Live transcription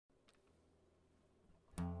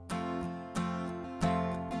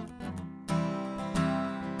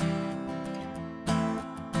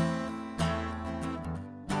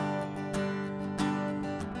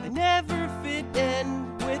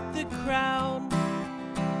crowd.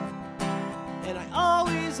 And I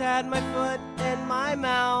always had my foot in my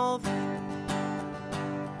mouth.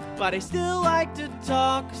 But I still like to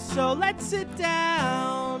talk, so let's sit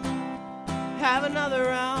down. Have another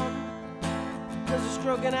round, 'cause we're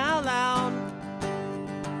stroking out loud.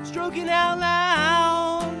 Stroking out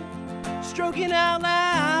loud. Stroking out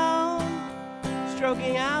loud.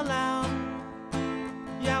 Stroking out loud.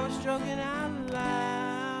 Yeah, we're stroking out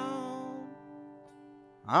loud.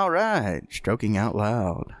 All right, Stroking Out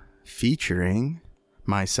Loud, featuring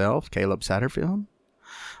myself, Caleb Satterfield,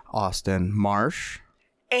 Austin Marsh.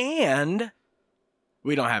 And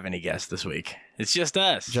we don't have any guests this week. It's just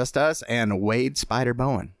us. Just us and Wade Spider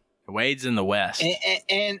Bowen. Wade's in the West.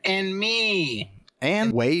 And me.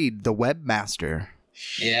 And Wade, the webmaster.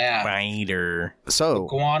 Yeah. Spider. So,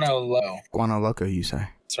 Guano Low. Guano Loco, you say?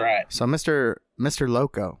 That's right. So, Mr.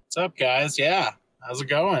 Loco. What's up, guys? Yeah. How's it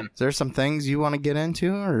going? Is there some things you want to get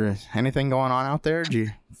into or anything going on out there?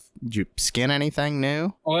 Did you skin anything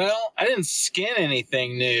new? Well, I didn't skin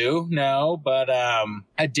anything new, no, but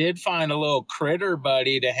I did find a little critter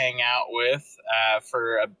buddy to hang out with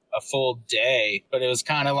for a full day. But it was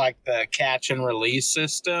kind of like the catch and release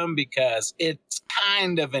system because it's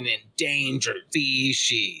kind of an endangered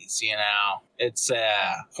species, you know? It's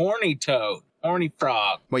a horny toad, horny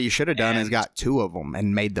frog. What you should have done is got two of them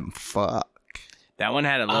and made them fuck. That one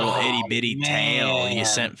had a little itty bitty tail. You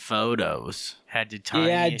sent photos. Had to tie.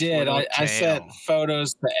 Yeah, I did. I sent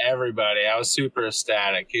photos to everybody. I was super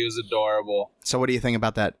ecstatic. He was adorable. So what do you think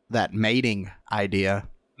about that mating idea?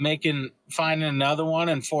 Finding another one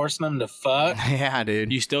and forcing them to fuck. Yeah,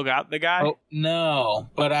 dude. You still got the guy? Oh, no,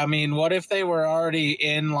 but I mean, what if they were already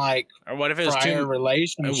in or what if it was prior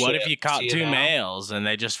relationships? What if you caught two males and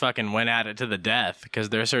they just fucking went at it to the death because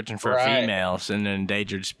they're searching for females in an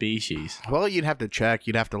endangered species? Well, you'd have to check.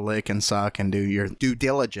 You'd have to lick and suck and do your due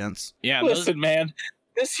diligence. Yeah, listen, man.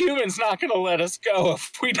 This human's not going to let us go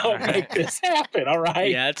if we don't make this happen, all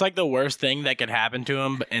right? Yeah, it's like the worst thing that could happen to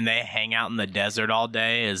them, and they hang out in the desert all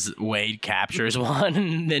day as Wade captures one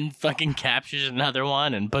and then fucking captures another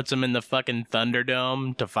one and puts them in the fucking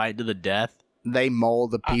Thunderdome to fight to the death. They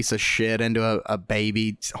mold a piece of shit into a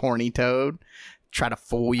baby horny toad, try to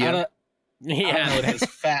fool you. I don't know what his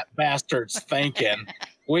fat bastard's thinking.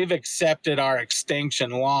 We've accepted our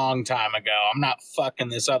extinction long time ago. I'm not fucking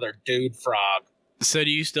this other dude frog. So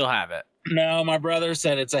do you still have it? No, my brother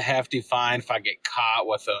said it's a hefty fine if I get caught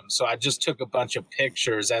with them. So I just took a bunch of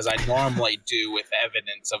pictures as I normally do with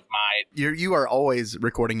evidence of my... You are always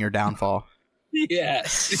recording your downfall.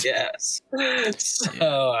 Yes.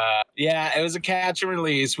 So, yeah, it was a catch and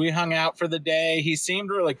release. We hung out for the day. He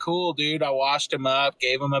seemed really cool, dude. I washed him up,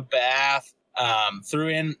 gave him a bath.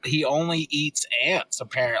 He only eats ants,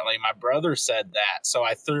 apparently. My brother said that. So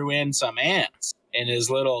I threw in some ants in his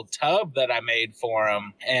little tub that I made for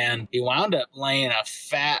him, and he wound up laying a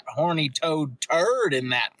fat, horny toad turd in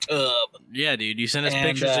that tub. Yeah, dude, you sent us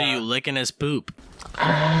pictures of you licking his poop.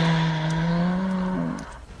 I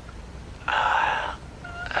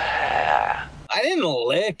didn't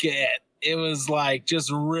lick it. It was like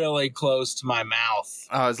just really close to my mouth.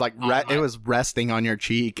 Oh, it was like it was resting on your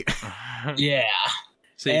cheek. Yeah.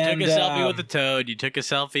 So you took a selfie with the toad, you took a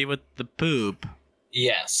selfie with the poop.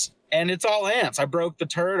 Yes. And it's all ants. I broke the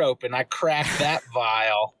turd open. I cracked that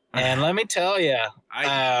vial. And let me tell you.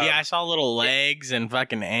 I saw little legs and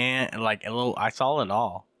fucking ant. I saw it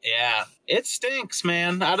all. Yeah. It stinks,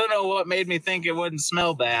 man. I don't know what made me think it wouldn't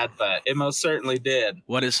smell bad, but it most certainly did.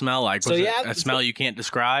 What did it smell like? Was it a smell you can't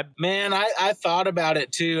describe? Man, I thought about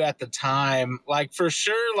it too at the time. Like, for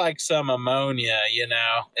sure, like some ammonia, you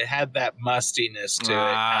know? It had that mustiness to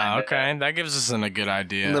it. Okay. That gives us a good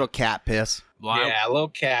idea. A little cat piss. Yeah, a little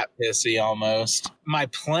cat pissy almost. My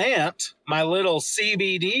plant, my little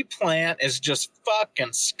CBD plant is just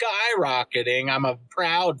fucking skyrocketing. I'm a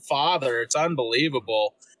proud father. It's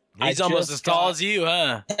unbelievable. He's almost as tall as you,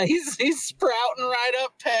 huh? He's sprouting right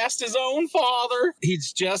up past his own father.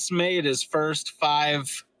 He's just made his first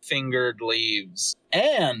 5-fingered leaves.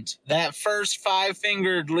 And that first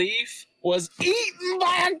 5-fingered leaf was eaten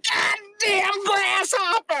by a goddamn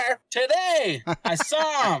grasshopper. Today, I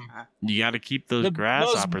saw him. You got to keep those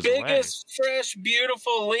grasshoppers away. The biggest, fresh,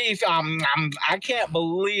 beautiful leaf. I can't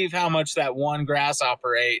believe how much that one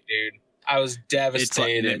grasshopper ate, dude. I was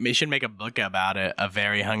devastated. We should make a book about it. A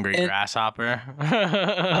very hungry grasshopper.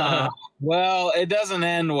 Well, it doesn't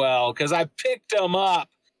end well because I picked him up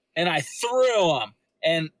and I threw him.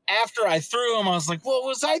 And after I threw him, I was like, what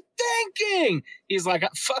was I thinking? He's like,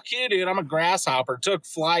 fuck you, dude. I'm a grasshopper. Took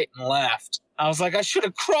flight and left. I was like, I should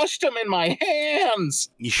have crushed him in my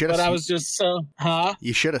hands. You should have. But I was just so,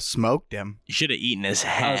 You should have smoked him. You should have eaten his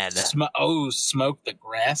head. Smoked the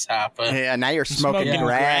grasshopper. Yeah, now you're smoking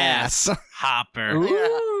grass. Hopper.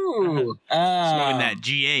 Ooh. Smoking that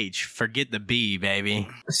GH. Forget the B, baby.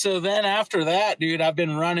 So then after that, dude, I've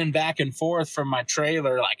been running back and forth from my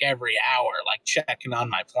trailer like every hour, like checking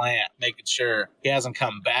on my plant, making sure he hasn't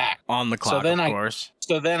come back. On the clock, of course.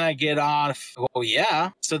 So then I get off. Well, yeah.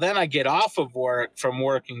 So then I get off of work from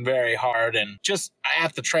working very hard and just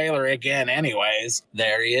at the trailer again anyways.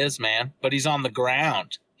 There he is, man. But he's on the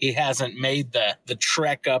ground. He hasn't made the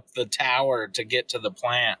trek up the tower to get to the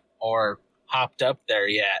plant or hopped up there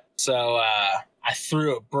yet. So I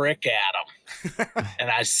threw a brick at him and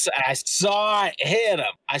I saw it hit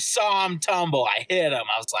him. I saw him tumble. I hit him.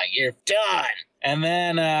 I was like, you're done. And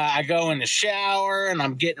then I go in the shower and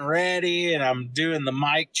I'm getting ready and I'm doing the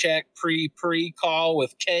mic check pre-call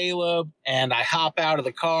with Caleb. And I hop out of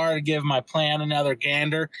the car to give my plant another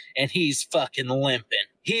gander and he's fucking limping.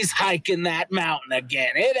 He's hiking that mountain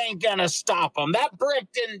again. It ain't gonna stop him. That brick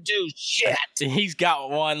didn't do shit. He's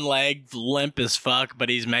got one leg limp as fuck, but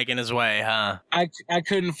he's making his way, huh? I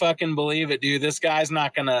couldn't fucking believe it, dude. This guy's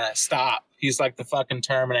not gonna stop. He's like the fucking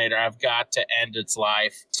Terminator. I've got to end its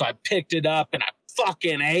life. So I picked it up and I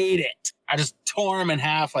fucking ate it. I just tore him in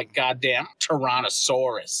half like goddamn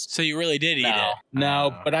Tyrannosaurus. So you really did eat it?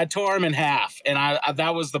 No, but I tore him in half. And I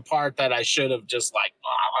that was the part that I should have just like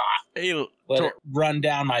let it run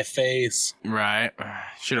down my face. Right.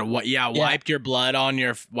 Should have wiped its blood on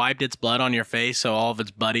your face so all of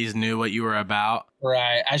its buddies knew what you were about.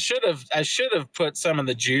 Right. I should have put some of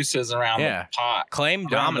the juices around the pot. Claim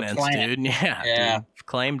dominance, dude. Yeah. Dude.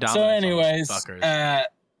 Claim dominance. So anyways,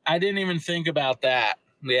 I didn't even think about that.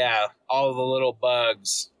 Yeah, all the little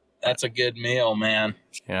bugs. That's a good meal, man.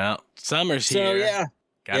 Yeah. Summer's here. So yeah.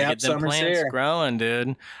 Gotta get them plants growing,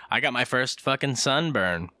 dude. I got my first fucking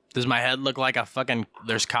sunburn. Does my head look like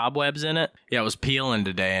there's cobwebs in it? Yeah, it was peeling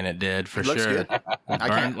today, and it did, for sure. Good.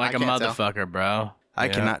 Burned like a motherfucker, bro. I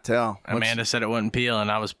cannot tell. Amanda said it wouldn't peel,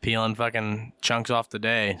 and I was peeling fucking chunks off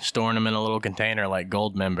today, storing them in a little container like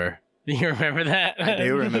gold member. You remember that? I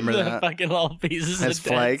do remember the that. Fucking little pieces as of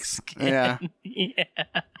flakes. Yeah. Yeah.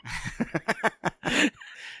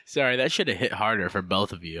 Sorry, that should have hit harder for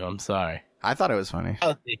both of you. I'm sorry. I thought it was funny.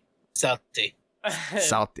 Salty.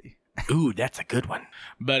 Ooh, that's a good one.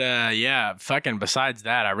 But yeah, fucking besides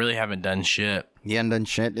that, I really haven't done shit. You haven't done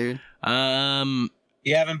shit, dude?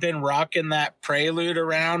 You haven't been rocking that Prelude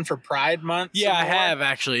around for Pride Month? Yeah, I have,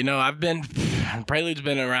 actually. No, Prelude's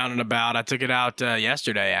been around and about. I took it out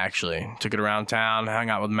yesterday, actually. Took it around town, hung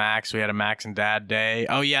out with Max. We had a Max and Dad day.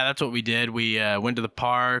 Oh, yeah, that's what we did. We went to the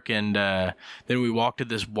park, and then we walked to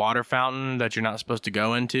this water fountain that you're not supposed to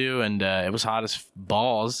go into, and it was hot as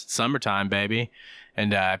balls. Summertime, baby.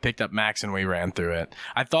 And I picked up Max and we ran through it.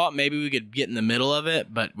 I thought maybe we could get in the middle of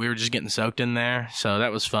it, but we were just getting soaked in there. So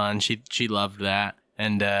that was fun. She loved that.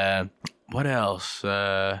 And what else?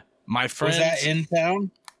 My friends. Was that in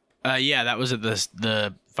town? Yeah, that was at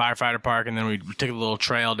the firefighter park. And then we took a little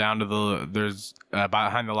trail down to there's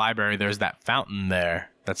behind the library. There's that fountain there.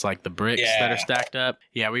 That's like the bricks that are stacked up.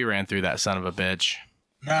 Yeah, we ran through that son of a bitch.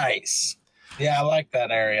 Nice. Yeah, I like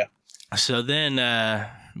that area. So then,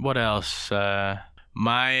 what else?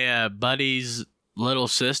 My buddy's little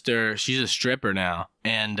sister, she's a stripper now.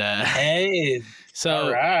 And hey,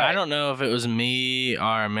 so right. I don't know if it was me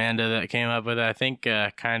or Amanda that came up with it. I think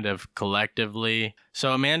kind of collectively.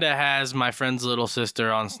 So Amanda has my friend's little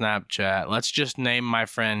sister on Snapchat. Let's just name my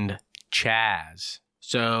friend Chaz.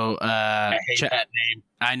 So I hate that name.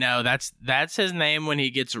 I know that's his name when he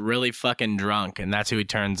gets really fucking drunk, and that's who he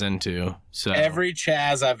turns into. So every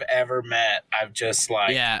Chaz I've ever met, I've just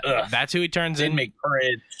like that's who he turns into. Make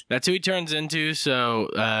cringe. That's who he turns into. So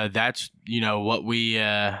that's what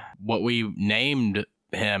we named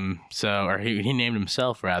him. So or he named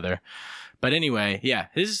himself rather. But anyway, yeah,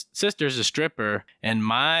 his sister's a stripper, and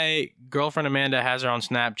my girlfriend Amanda has her on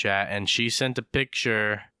Snapchat, and she sent a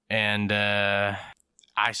picture, and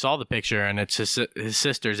I saw the picture, and it's his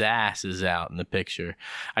sister's ass is out in the picture.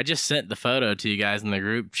 I just sent the photo to you guys in the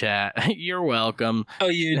group chat. You're welcome. Oh,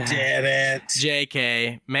 you didn't.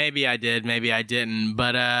 JK. Maybe I did, maybe I didn't.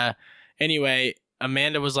 But anyway,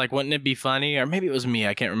 Amanda was like, wouldn't it be funny? Or maybe it was me.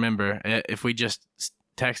 I can't remember. If we just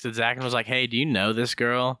texted Zach and was like, hey, do you know this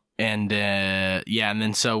girl? And yeah, and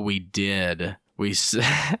then so we did.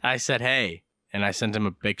 I said, hey. And I sent him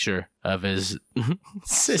a picture of his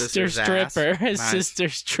sister stripper. His sister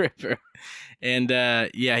stripper. And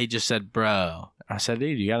yeah, he just said, bro. I said,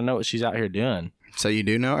 dude, you got to know what she's out here doing. So you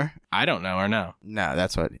do know her? I don't know her, no. No,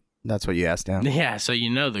 that's what you asked him. Yeah, so you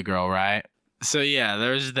know the girl, right? So yeah,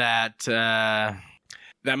 there's that.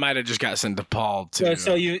 That might have just got sent to Paul too.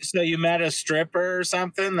 So you met a stripper or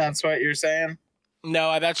something? That's what you're saying?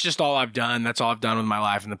 No, that's just all I've done. That's all I've done with my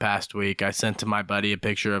life in the past week. I sent to my buddy a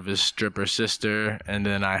picture of his stripper sister, and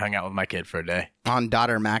then I hung out with my kid for a day. On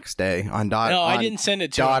daughter Max Day. No, I didn't send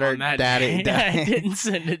it to him on that daddy, day. I didn't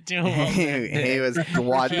send it to him. he was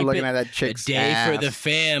looking at that chick's A day ass. for the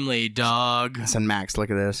family, dog. I said, Max,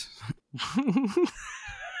 look at this.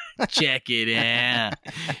 Check it out.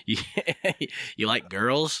 You like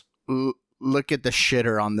girls? Look at the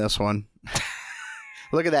shitter on this one.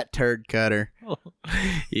 Look at that turd cutter.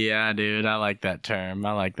 Yeah, dude, I like that term.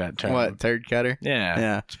 What, turd cutter? Yeah.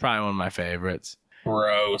 Yeah. It's probably one of my favorites.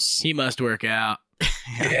 Gross. He must work out.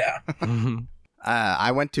 Yeah.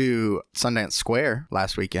 I went to Sundance Square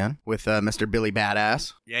last weekend with Mr. Billy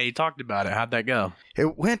Badass. Yeah, you talked about it. How'd that go?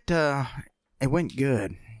 It went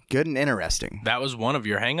good. Good and interesting. That was one of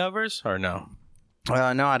your hangovers, or no?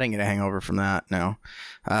 No, I didn't get a hangover from that, no.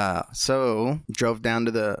 So, drove down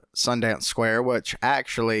to the Sundance Square, which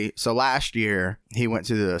actually, so last year, he went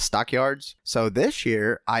to the Stockyards. So this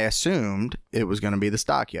year, I assumed it was going to be the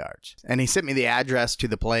Stockyards. And he sent me the address to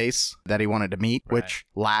the place that he wanted to meet, Right. which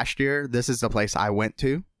last year, this is the place I went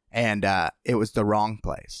to, and it was the wrong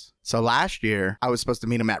place. So last year, I was supposed to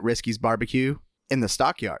meet him at Risky's Barbecue in the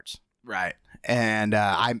Stockyards. Right. And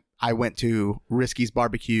I went to Risky's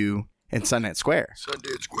Barbecue in Sundance Square.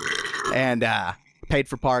 And paid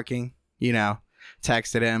for parking,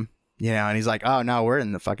 texted him, and he's like, oh, no, we're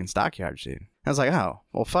in the fucking Stockyards, dude. I was like, oh,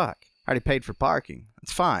 well, fuck. I already paid for parking.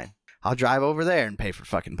 It's fine. I'll drive over there and pay for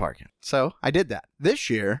fucking parking. So I did that. This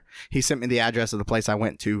year, he sent me the address of the place I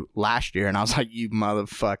went to last year, and I was like, you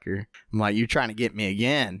motherfucker. I'm like, you're trying to get me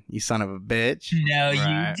again, you son of a bitch. No,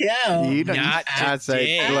 Right. you don't. You don't. Not I'd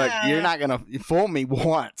say, today. look, you're not gonna fool me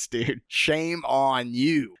once, dude. Shame on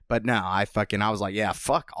you. But no, I was like, yeah,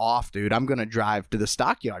 fuck off, dude. I'm gonna drive to the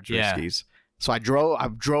Stockyards Yeah. Riskies. So I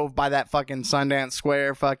drove by that fucking Sundance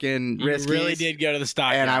Square fucking You Riskies. really did go to the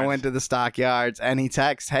Stockyards. And I went to the Stockyards, and he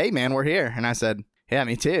texts, hey man, we're here. And I said, yeah,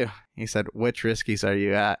 me too. He said, which Riskies are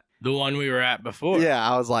you at? The one we were at before. Yeah,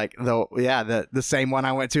 I was like, the same one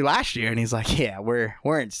I went to last year. And he's like, yeah, we're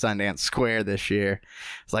in Sundance Square this year.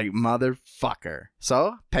 It's like, motherfucker.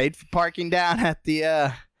 So paid for parking down at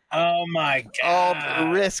the Oh my old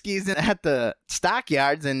god. Riskies at the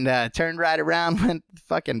Stockyards and turned right around, went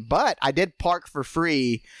fucking. But I did park for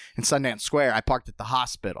free in Sundance Square. I parked at the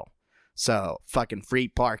hospital. So fucking free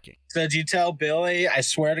parking. So did you tell Billy, I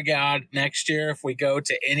swear to God, next year if we go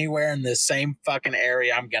to anywhere in the same fucking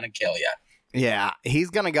area, I'm gonna kill you. Yeah, he's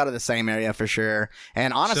going to go to the same area for sure.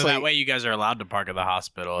 And honestly, So that way you guys are allowed to park at the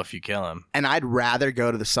hospital if you kill him. and I'd rather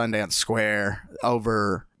go to the Sundance Square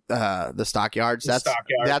over the Stockyards. The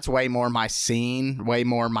Stockyards. That's way more my scene, way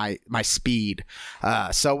more my speed.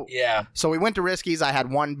 So Yeah. we went to Risky's. I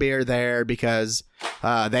had one beer there because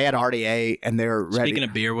they had already ate and they were ready. Speaking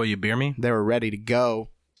of beer, will you beer me? They were ready to go.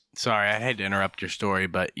 Sorry, I hate to interrupt your story,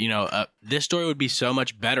 but this story would be so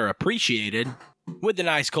much better appreciated with the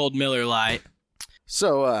nice cold Miller Lite.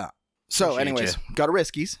 So Appreciate anyways, go to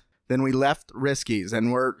Risky's. Then we left Risky's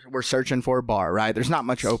and we're searching for a bar. Right, there's not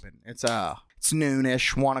much open. It's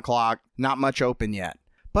noonish, 1 o'clock. Not much open yet.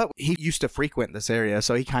 But he used to frequent this area,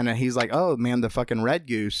 so he's like, oh man, the fucking Red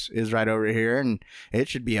Goose is right over here, and it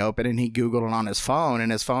should be open. And he Googled it on his phone,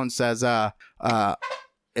 and his phone says,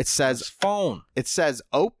 it says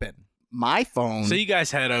open. My phone, So you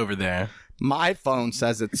guys head over there. my phone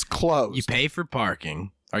says it's closed. You pay for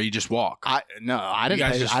parking, or you just walk. I didn't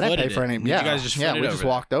guys pay. just I didn't pay footed for it. any. You Yeah, guys just yeah, footed we over just there.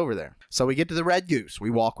 walked over there. So we get to the Red Goose. We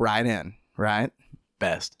walk right in, right,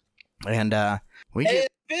 Best. and we Hey, get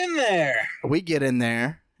it's been there. in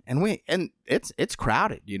there, and it's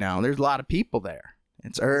crowded. There's a lot of people there.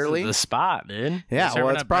 It's early. The spot, dude. Yeah, They serving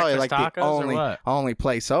well, it's up probably like breakfast the tacos or what? only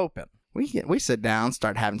place open. We sit down,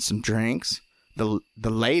 start having some drinks. The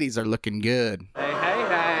ladies are looking good.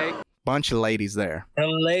 Hey. Bunch of ladies there. The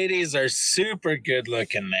ladies are super good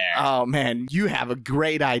looking there. Oh man, you have a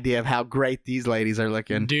great idea of how great these ladies are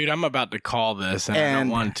looking. Dude, I'm about to call this, and I don't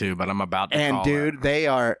want to, but I'm about to And call dude,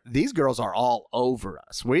 it. these girls are all over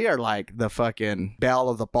us. We are like the fucking belle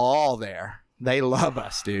of the ball there. They love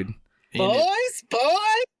us, dude. boys.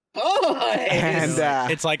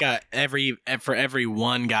 And It's like for every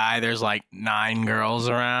one guy, there's like 9 girls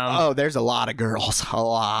around. oh, there's a lot of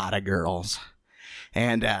girls.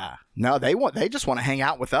 And no, they just want to hang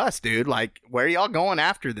out with us, dude. Like, where are y'all going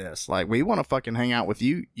after this? Like, we want to fucking hang out with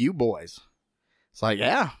you boys. It's like,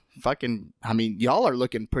 yeah, fucking, I mean, y'all are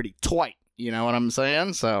looking pretty tight, You know what I'm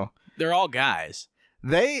saying? So They're all guys.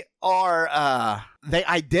 they are, they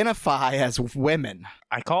identify as women.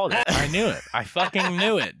 I called it. I knew it. I fucking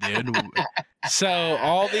knew it, dude. So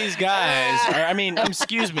all these guys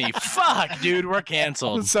excuse me. Fuck, dude, we're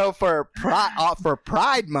canceled. So for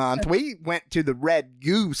Pride Month, we went to the Red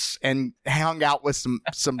Goose and hung out with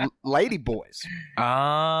some lady boys.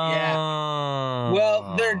 Oh.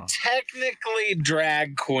 Well, they're technically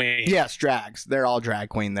drag queens. Yes, drags. They're all drag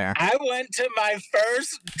queen there. I went to my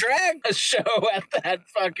first drag show at that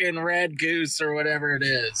fucking Red Goose or whatever it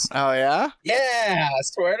is. Oh yeah? Yeah, I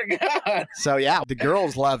swear to God. So yeah, the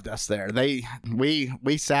girls loved us there. We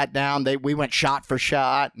sat down, we went shot for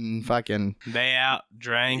shot and fucking They out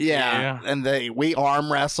drank you. and we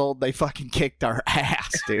arm wrestled. They fucking kicked our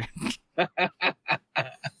ass, dude.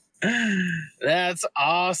 That's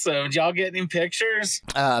awesome. Did y'all get any pictures?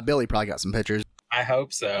 Billy probably got some pictures. I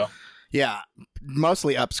hope so. Yeah,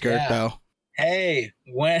 mostly upskirt though. Hey,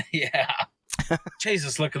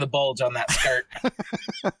 Jesus, look at the bulge on that skirt.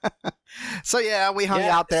 So yeah, we hung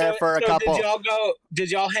out there for a couple.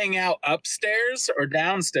 Did y'all hang out upstairs or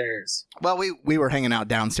downstairs? Well, we were hanging out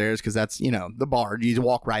downstairs because that's, the bar. You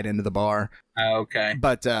walk right into the bar. Okay.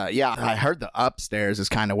 But yeah, I heard the upstairs is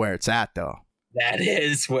kind of where it's at though. That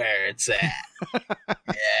is where it's at.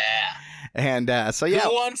 Yeah. And so yeah.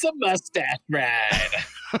 Who wants a mustache ride?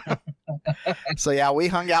 So yeah, we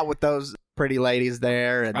hung out with those pretty ladies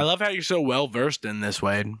there. And I love how you're so well versed in this,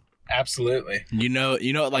 Wade. Absolutely. You know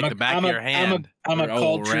it like the back of your hand. I'm a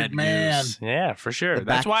cultured man. Goose. Yeah, for sure.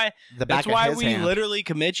 That's why we literally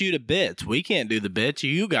commit you to bits. We can't do the bits.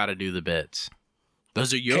 You got to do the bits.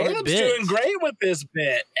 Those are your Caleb's bits. doing great with this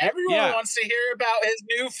bit. Everyone wants to hear about his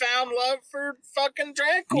newfound love for fucking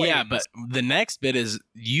drag queens. Yeah, but the next bit is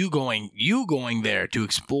you going there to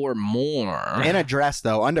explore more. in a dress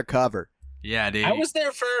though, undercover. Yeah, dude. I was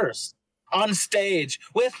there first. On stage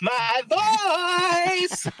with my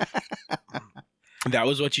voice. That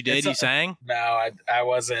was what you did? You sang? No, I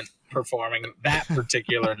wasn't performing that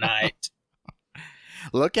particular night.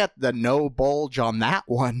 Look at the no bulge on that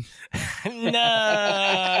one.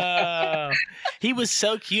 No. He was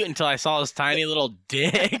so cute until I saw his tiny little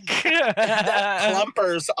dick.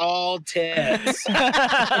 Clumpers all tits.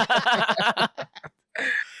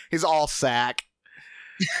 He's all sack.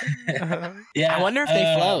 Yeah. I wonder if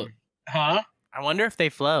they float. Huh? I wonder if they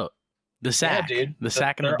float. The sack. Yeah, dude. The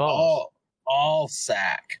sack and the balls. All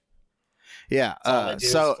sack. Yeah.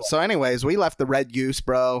 So anyways, we left the Red Goose,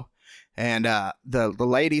 bro. And the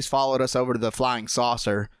ladies followed us over to the Flying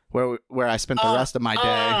Saucer, where I spent the rest of my day.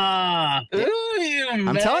 I'm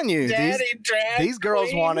telling you, these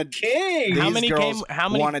girls wanted. King. How many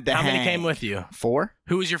came with you? 4.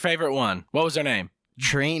 Who was your favorite one? What was their name?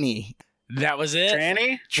 Trini. That was it?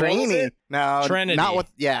 Trini. No, Trinity. Not with.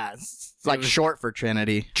 Yeah, it's like short for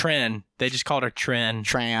Trinity. Trin. They just called her Trin.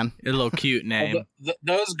 Tran. A little cute name. Well,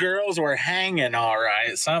 those girls were hanging all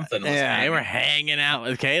right. Something was They were hanging out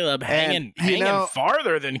with Caleb, hanging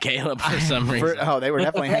farther than Caleb for some reason. They were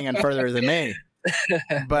definitely hanging further than me.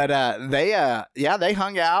 But they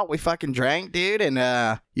hung out. We fucking drank, dude, and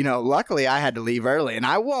luckily I had to leave early. And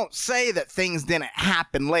I won't say that things didn't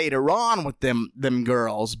happen later on with them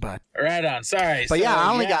girls, but right on. Sorry, but yeah,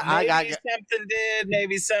 I got something did,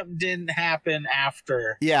 maybe something didn't happen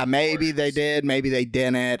after. Yeah, maybe they did, maybe they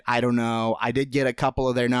didn't. I don't know. I did get a couple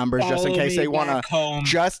of their numbers just in case they want to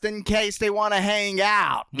hang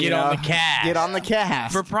out. Get on the cast. Get on the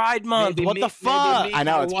cast for Pride Month. What the fuck? I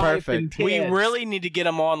know, it's perfect. We really need to get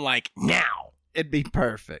them on now. It'd be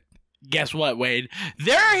perfect. Guess what, Wade?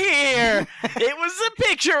 They're here. It was a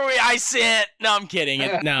picture I sent. No, I'm kidding.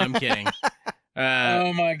 I'm kidding.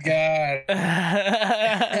 Oh my god.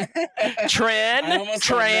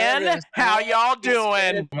 Tran, how y'all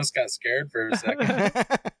doing? Almost got scared for a second.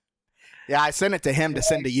 Yeah, I sent it to him to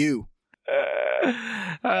send to you.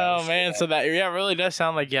 Oh man, so that really does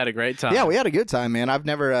sound like you had a great time. Yeah, we had a good time, man. I've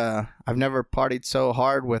never partied so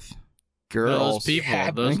hard with girls. Those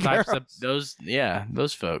people, those types of those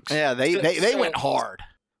folks. Yeah, they went hard.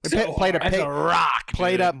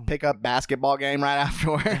 Played a pickup basketball game right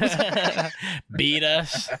afterwards. Beat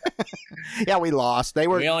us. Yeah, we lost.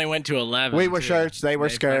 We only went to 11. We were shirts. They were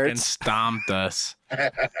skirts. Stomped us.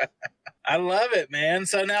 I love it, man.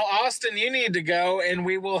 So now, Austin, you need to go, and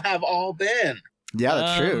we will have all been. Yeah,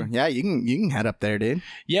 that's true. Yeah, you can head up there, dude.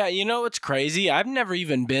 Yeah, you know what's crazy? I've never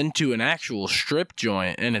even been to an actual strip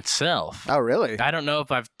joint in itself. Oh, really? I don't know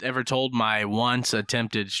if I've ever told my once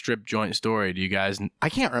attempted strip joint story. Do you guys? I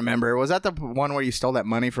can't remember. Was that the one where you stole that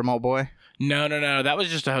money from old boy? No. That was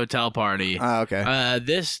just a hotel party. Oh, okay.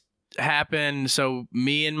 This happened. So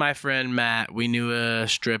me and my friend Matt, we knew a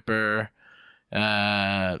stripper.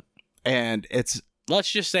 And it's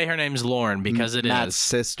Let's just say her name's Lauren because it Matt's is.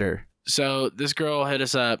 sister. So this girl hit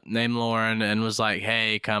us up named Lauren and was like,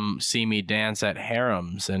 hey, come see me dance at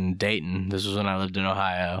Harems in Dayton. This was when I lived in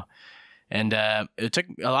Ohio. And it took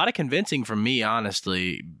a lot of convincing from me,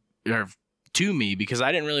 honestly, or to me, because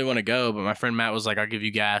I didn't really want to go. But my friend Matt was like, I'll give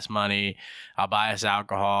you gas money. I'll buy us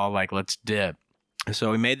alcohol. Like, let's dip.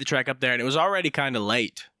 So we made the trek up there, and it was already kind of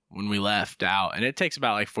late when we left out. And it takes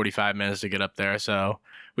about like 45 minutes to get up there. So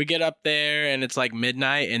we get up there, and it's like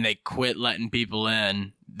midnight, and they quit letting people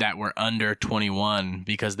in that were under 21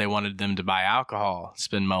 because they wanted them to buy alcohol,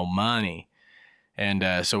 spend more money.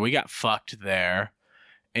 And so we got fucked there.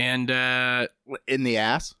 And In the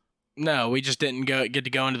ass? no, we just didn't get to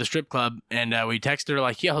go into the strip club. And we texted her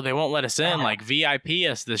like, yo, they won't let us in. Like, VIP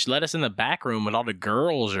us. Let us in the back room with all the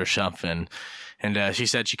girls or something. And she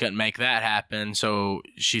said she couldn't make that happen. So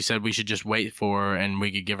she said we should just wait for her and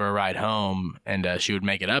we could give her a ride home. And she would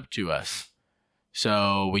make it up to us.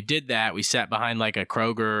 So we did that. We sat behind like a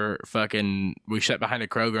Kroger we sat behind a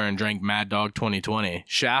Kroger and drank Mad Dog 2020.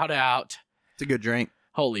 Shout out. It's a good drink.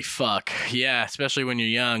 Holy fuck. Yeah, especially when you're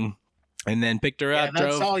young. And then picked her up,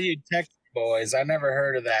 That's drove. all you Texas boys. I never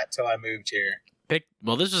heard of that till I moved here.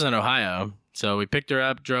 Well, this was in Ohio. So we picked her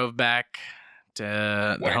up, drove back to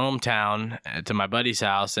the hometown, to my buddy's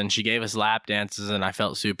house, and she gave us lap dances, and I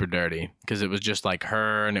felt super dirty because it was just like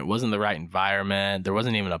her, and it wasn't the right environment. There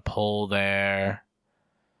wasn't even a pole there.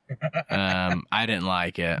 I didn't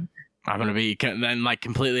like it. I'm going to be then like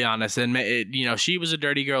completely honest. And, she was a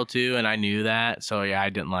dirty girl too, and I knew that. So, yeah,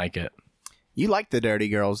 I didn't like it. You like the dirty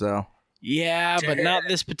girls, though. Yeah, but not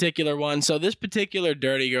this particular one. So this particular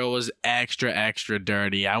dirty girl was extra, extra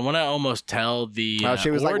dirty. I want to almost tell the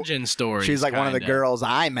origin story. She's like one of the girls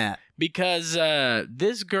I met. Because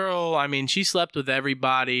this girl, I mean, she slept with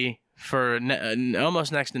everybody for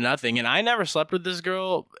almost next to nothing. And I never slept with this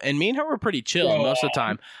girl. And me and her were pretty chill most of the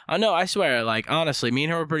time. Oh, no, I swear. Like, honestly, me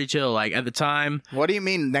and her were pretty chill. Like, at the time. What do you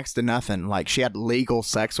mean next to nothing? Like, she had legal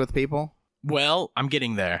sex with people? Well, I'm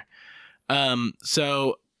getting there.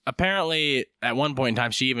 So apparently at one point in time,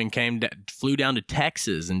 she even flew down to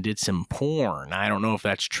Texas and did some porn. I don't know if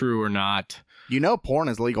that's true or not. You know, porn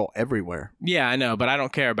is legal everywhere. Yeah, I know, but I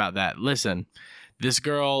don't care about that. Listen, this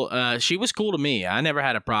girl, she was cool to me. I never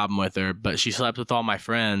had a problem with her, but she slept with all my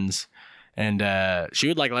friends. And she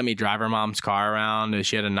would like let me drive her mom's car around. And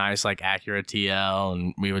she had a nice like Acura TL,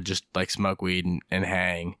 and we would just like smoke weed and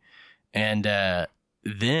hang. And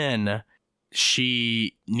then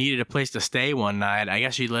she needed a place to stay one night. I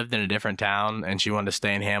guess she lived in a different town and she wanted to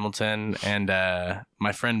stay in Hamilton. And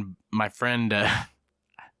my friend,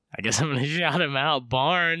 I guess I'm going to shout him out,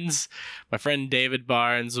 Barnes. My friend David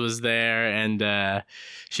Barnes was there, and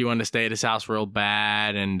she wanted to stay at his house real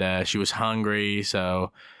bad, and she was hungry,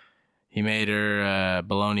 so he made her a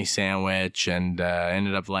bologna sandwich and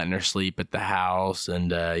ended up letting her sleep at the house.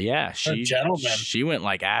 And yeah, she went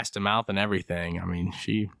like ass to mouth and everything. I mean,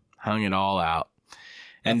 she hung it all out.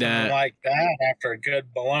 And like that after a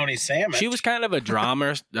good bologna sandwich. She was kind of a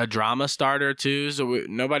drama starter too. So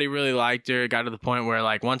nobody really liked her. It got to the point where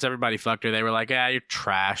like once everybody fucked her, they were like, "Yeah, you're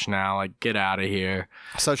trash now. Like, get out of here."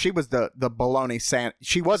 So she was the bologna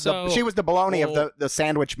she was the bologna of the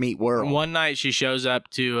sandwich meat world. One night she shows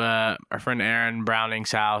up to our friend Aaron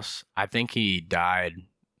Browning's house. I think he died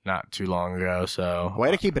not too long ago. So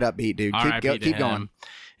way to keep it upbeat, dude. Keep going.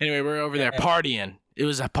 Anyway, we're over there partying. It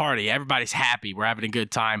was a party. Everybody's happy. We're having a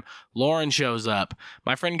good time. Lauren shows up.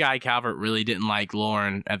 My friend Guy Calvert really didn't like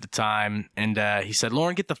Lauren at the time. And he said,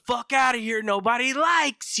 "Lauren, get the fuck out of here. Nobody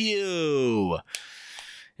likes you."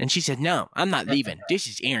 And she said, "No, I'm not leaving. This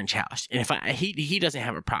is Aaron's house. And if he doesn't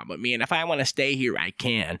have a problem with me. And if I want to stay here, I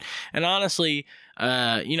can." And honestly,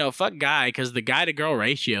 fuck Guy, because the guy to girl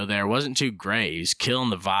ratio there wasn't too great. He was killing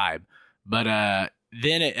the vibe. But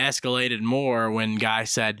then it escalated more when Guy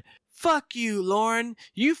said, "Fuck you, Lauren.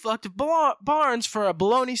 You fucked Barnes for a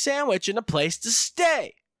bologna sandwich and a place to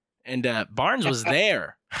stay." And Barnes was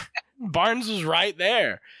there. Barnes was right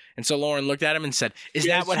there. And so Lauren looked at him and said, "Is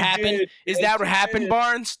that what happened? Is that what happened,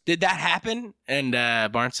 Barnes? Did that happen?" And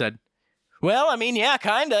Barnes said, "Well, I mean, yeah,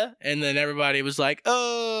 kinda." And then everybody was like,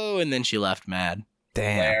 "Oh," and then she left mad.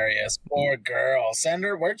 Damn. Hilarious. Poor girl. Send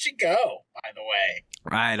her. Where'd she go, by the way?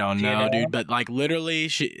 I don't know, dude. But like literally,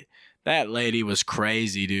 that lady was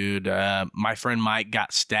crazy, dude. My friend Mike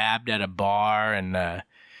got stabbed at a bar, and a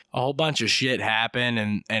whole bunch of shit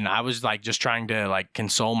happened. And I was like just trying to like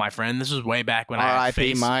console my friend. This was way back when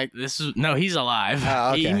R.I.P. Mike. No, he's alive.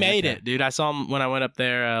 Oh, okay, he made it, dude. I saw him when I went up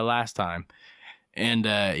there last time, and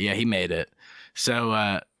yeah, he made it.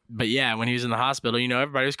 So But yeah, when he was in the hospital, you know,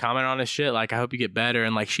 everybody was commenting on his shit. Like, I hope you get better.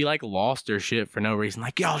 And like, she like lost her shit for no reason.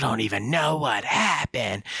 Like, y'all don't even know what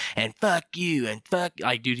happened. And fuck you. And fuck.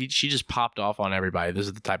 Like, dude, she just popped off on everybody. This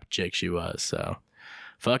is the type of chick she was. So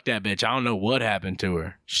fuck that bitch. I don't know what happened to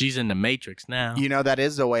her. She's in the Matrix now. You know, that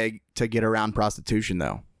is the way to get around prostitution,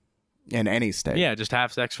 though, in any state. Yeah, just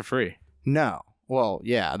have sex for free. No. Well,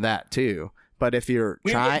 yeah, that too. But if you're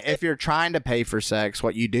trying to pay for sex,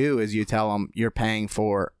 what you do is you tell them you're paying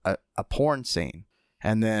for a porn scene,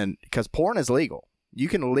 and then because porn is legal, you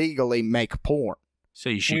can legally make porn. So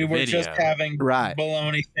you shoot a video. We were just having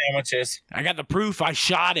bologna sandwiches. I got the proof. I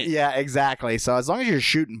shot it. Yeah, exactly. So as long as you're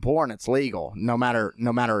shooting porn, it's legal. No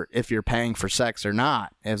matter if you're paying for sex or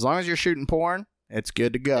not. As long as you're shooting porn, it's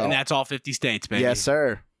good to go. And that's all 50 states, baby. Yes,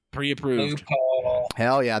 sir. Pre-approved. Loophole.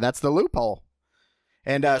 Hell yeah, that's the loophole.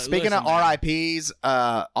 And speaking of RIPs,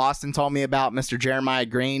 Austin told me about Mr. Jeremiah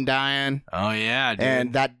Green dying. Oh, yeah, dude.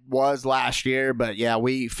 And that was last year, but yeah,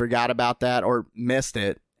 we forgot about that or missed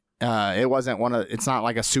it. It wasn't it's not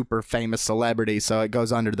like a super famous celebrity, so it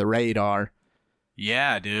goes under the radar.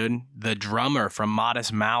 Yeah, dude. The drummer from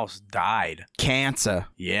Modest Mouse died. Cancer.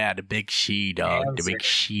 Yeah, the big she, dog. Cancer. The big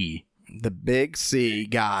she. The big C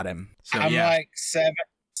got him. So, I'm yeah. like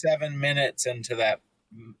 7 minutes into that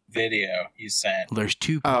video you sent. There's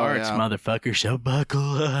 2 parts, yeah. motherfucker, so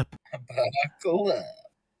buckle up. Buckle up.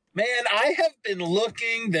 Man, I have been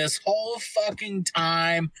looking this whole fucking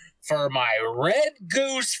time for my red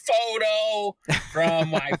goose photo from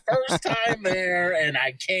my first time there, and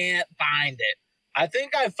I can't find it. I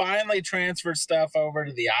think I finally transferred stuff over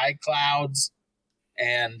to the iClouds,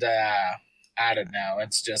 and I don't know.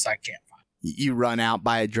 It's just I can't find it. You run out,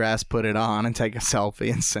 buy a dress, put it on, and take a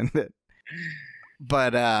selfie and send it.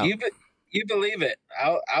 But you believe it.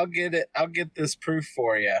 I'll get it. I'll get this proof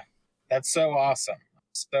for you. That's so awesome.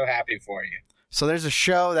 So happy for you. So there's a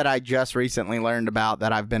show that I just recently learned about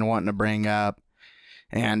that I've been wanting to bring up,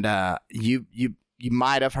 and you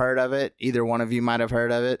might have heard of it. Either one of you might have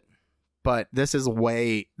heard of it, but this is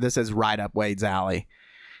right up Wade's alley.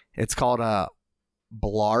 It's called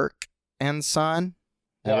Blark and Son.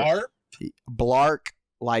 Blark? Blark,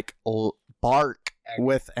 like bark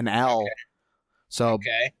with an L. Okay. So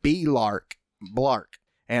Okay. Blark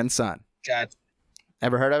and Son. Gotcha.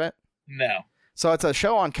 Ever heard of it? No. So it's a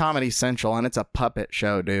show on Comedy Central, and it's a puppet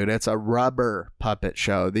show, dude. It's a rubber puppet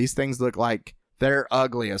show. These things look like they're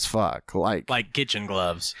ugly as fuck. Like kitchen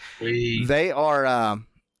gloves. they are,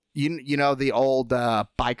 you know, the old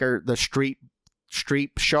biker, the street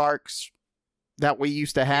sharks that we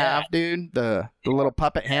used to have, dude. The little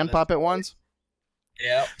hand puppet ones.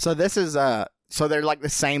 Yep. So this is so they're like the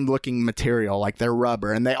same looking material, like they're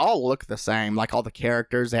rubber, and they all look the same. Like all the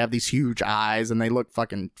characters, they have these huge eyes, and they look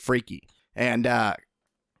fucking freaky. And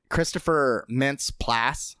Christopher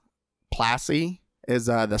Mintz-Plasse is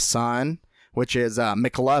the son, which is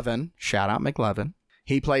McLovin. Shout out McLovin.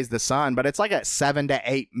 He plays the son, but it's like a 7 to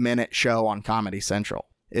 8 minute show on Comedy Central.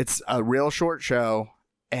 It's a real short show,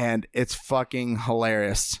 and it's fucking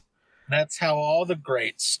hilarious. That's how all the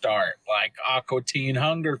greats start, like Aqua Teen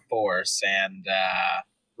Hunger Force and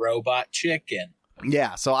Robot Chicken.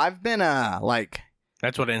 Yeah, so I've been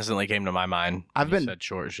That's what instantly came to my mind. I've been said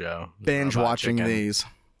short show. binge Robot watching Chicken. these,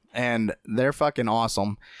 and they're fucking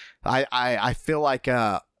awesome. I feel like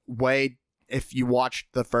Wade, if you watch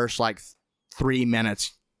the first like 3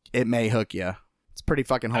 minutes, it may hook you. It's pretty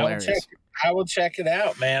fucking hilarious. I will check it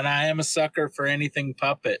out, man. I am a sucker for anything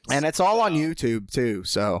puppets. And it's all on YouTube too,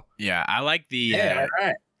 so Yeah, I like the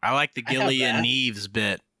right. I like the I have Gilly and that. Neves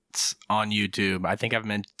bits on YouTube. I think I've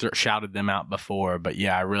shouted them out before, but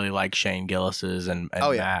yeah, I really like Shane Gillis's and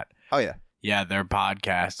Oh, yeah. Matt. oh yeah. Yeah, their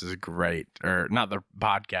podcast is great. Or not their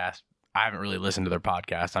podcast. I haven't really listened to their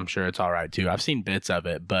podcast. I'm sure it's all right too. I've seen bits of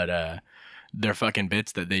it, but their fucking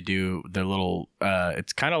bits that they do, their little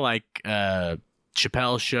it's kind of like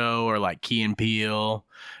Chappelle's Show or like Key and Peele,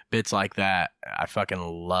 bits like that. I fucking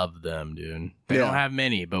love them, dude. They Yeah. don't have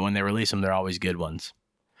many, but when they release them, they're always good ones.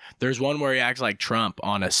 There's one where he acts like Trump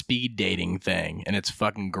on a speed dating thing, and it's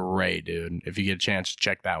fucking great, dude. If you get a chance to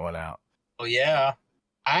check that one out. Well, yeah.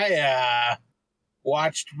 I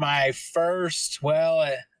watched my first,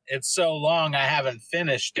 it's so long I haven't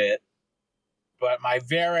finished it, but my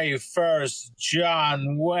very first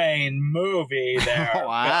John Wayne movie there.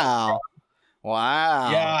 Wow.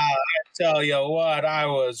 Wow. Yeah, I tell you what, I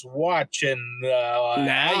was watching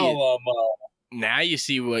Alamo. Now you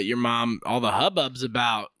see what your mom, all the hubbub's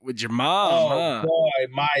about with your mom, huh?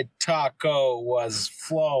 Boy, my taco was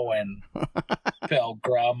flowing,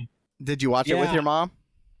 Pilgrim. Did you watch it with Yeah. your mom?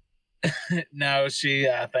 No, she,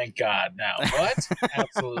 thank God. No. What?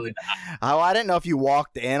 Absolutely not. Oh, I didn't know if you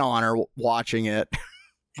walked in on her watching it.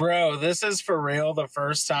 Bro, this is for real the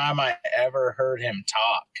first time I ever heard him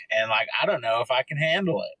talk. And, like, I don't know if I can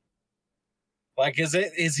handle it. Like,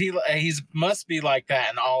 he's must be like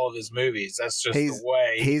that in all of his movies. That's just the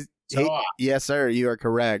way he talks. Yes, sir, you are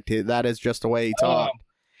correct. That is just the way he talked.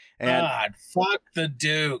 God, fuck the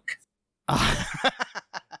Duke.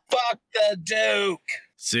 Fuck the Duke.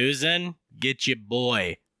 Susan, get your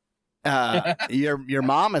boy. Your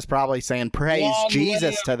mom is probably saying praise Long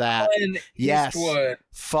Jesus to that. Yes. Eastwood.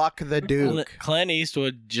 Fuck the Duke. Clint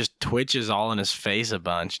Eastwood just twitches all in his face a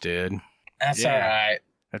bunch, dude. That's all right.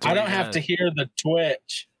 I don't have to hear the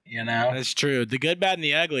twitch, you know? That's true. The Good, Bad, and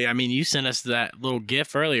the Ugly. I mean, you sent us that little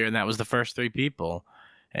GIF earlier, and that was the first 3 people.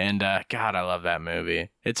 And, God, I love that movie.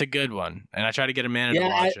 It's a good one. And I try to get Amanda to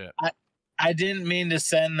watch it. I didn't mean to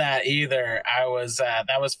send that either. I was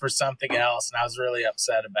that was for something else, and I was really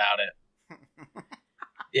upset about it.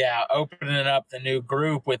 Yeah, opening up the new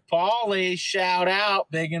group with Paulie. Shout out,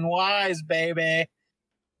 Big and Wise, baby.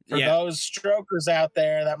 For those strokers out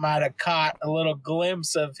there that might have caught a little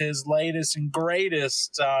glimpse of his latest and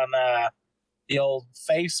greatest on the old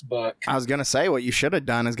Facebook. I was going to say, what you should have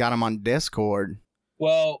done is got him on Discord.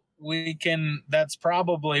 Well, that's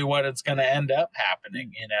probably what it's going to end up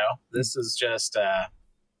happening, you know? This is just a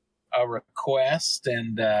request,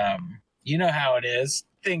 and you know how it is.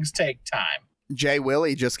 Things take time. Jay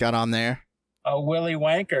Willie just got on there. Oh, Willie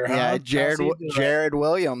Wanker, huh? Yeah, Jared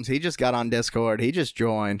Williams. He just got on Discord. He just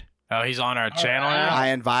joined. Oh, he's on our channel now? I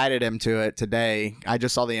invited him to it today. I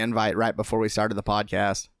just saw the invite right before we started the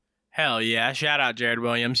podcast. Hell yeah. Shout out Jared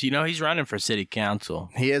Williams. You know, he's running for city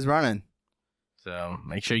council. He is running. So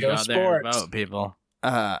make sure you go out there and vote, people.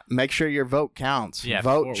 Make sure your vote counts. Yeah,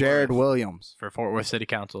 vote Jared Williams. For Fort Worth City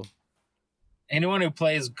Council. Anyone who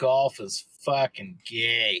plays golf is fucking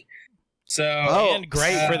gay. So and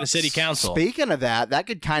great for the city council. Speaking of that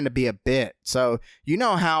could kind of be a bit. So you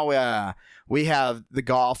know how we have the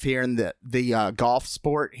golf here in the golf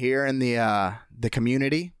sport here in the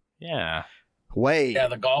community. Yeah. Wait. Yeah,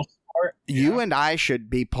 the golf sport. You and I should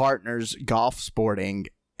be partners golf sporting,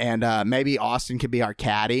 and maybe Austin could be our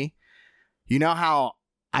caddy. You know how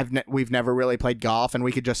we've never really played golf, and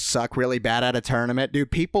we could just suck really bad at a tournament, dude.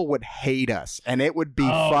 People would hate us, and it would be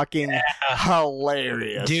fucking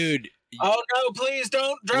hilarious, dude. Oh no, please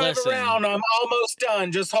don't drive around. I'm almost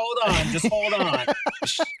done. Just hold on.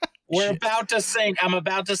 We're about to sink. I'm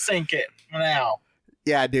about to sink it now.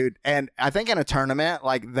 Yeah, dude. And I think in a tournament,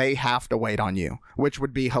 like, they have to wait on you, which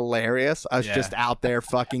would be hilarious. Us just out there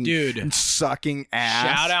fucking sucking ass.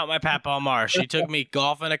 Shout out my Papa Mar. She took me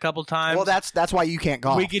golfing a couple times. Well, that's why you can't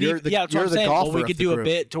golf. We could you're the golfer. Well, we could do a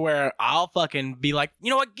bit to where I'll fucking be like, you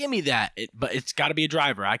know what, give me that. But it's got to be a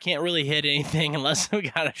driver. I can't really hit anything unless we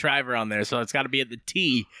got a driver on there. So it's got to be at the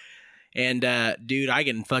tee. And, dude, I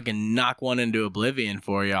can fucking knock one into oblivion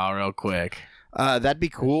for y'all real quick. That'd be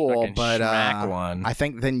cool, but one. I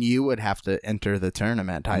think then you would have to enter the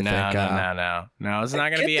tournament. No, it's not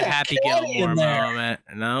gonna be a Happy Gilmore moment.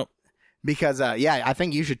 No, because I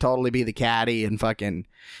think you should totally be the caddy and fucking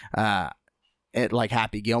it like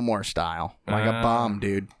Happy Gilmore style, like a bum,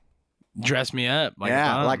 dude. Dress me up,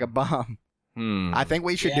 like a bum. I think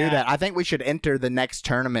we should do that. I think we should enter the next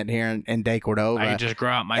tournament here in De Cordova. I can just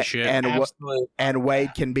grow out my shit, and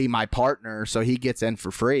Wade can be my partner, so he gets in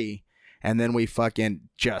for free. And then we kill it out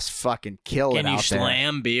there. Can you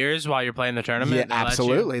slam beers while you're playing the tournament? Yeah,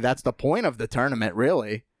 absolutely. That's the point of the tournament,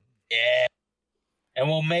 really. Yeah. And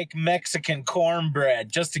we'll make Mexican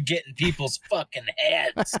cornbread just to get in people's fucking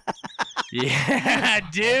heads. Yeah,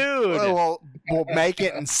 dude. We'll make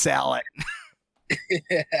it and sell it.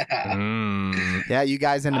 Yeah, you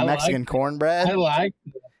guys into Mexican cornbread? I like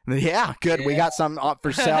it. Yeah, good. Yeah. We got some up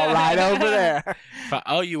for sale right over there.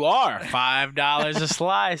 Oh, you are $5 a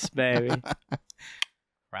slice, baby.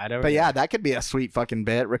 Right over. But yeah, that could be a sweet fucking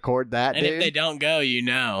bit. Record that, and dude. If they don't go, you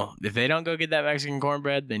know. If they don't go get that Mexican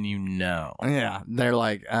cornbread, then you know. Yeah, they're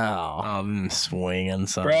like, I'm swinging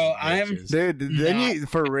some. Bro, dude. Then you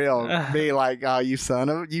for real be like, oh, you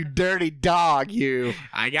you dirty dog, you.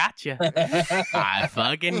 I got you. I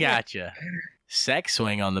fucking got you. Sex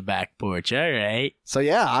swing on the back porch, all right. So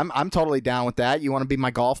yeah, I'm totally down with that. You want to be my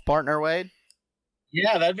golf partner, Wade?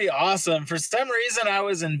 Yeah, that'd be awesome. For some reason, I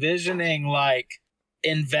was envisioning like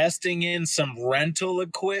investing in some rental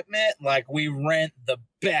equipment. Like we rent the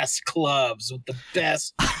best clubs with the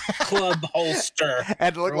best club holster.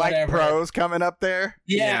 And look like pros coming up there.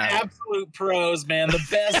 Yeah, absolute pros, man. The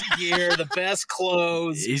best gear, the best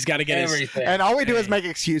clothes. He's got to get everything. And all we do is make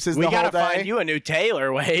excuses. We got to find you a new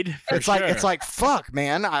tailor, Wade. It's like, fuck,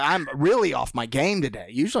 man. I'm really off my game today.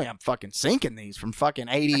 Usually I'm fucking sinking these from fucking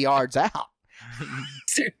 80 yards out.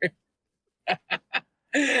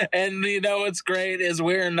 And you know what's great is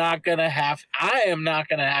I am not gonna have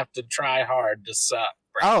to try hard to suck,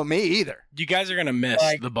 bro. Oh, me either. You guys are gonna miss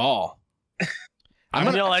the ball. I'm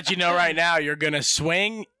gonna let you know right now. You're gonna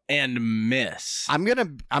swing and miss. I'm gonna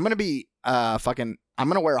be I'm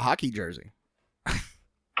gonna wear a hockey jersey.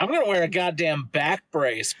 I'm gonna wear a goddamn back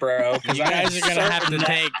brace, bro. You guys are gonna have to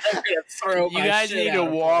take. You guys need to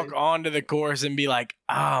walk onto the course and be like,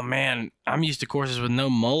 "Oh man, I'm used to courses with no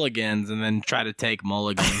mulligans," and then try to take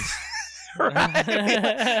mulligans. Right?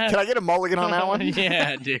 Can I get a mulligan on that one?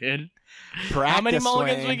 Yeah, dude. Practice How many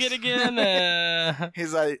mulligans swings. we get again?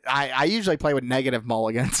 He's like, I usually play with negative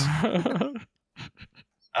mulligans.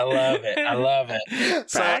 I love it.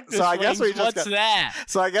 So I guess we just what's that?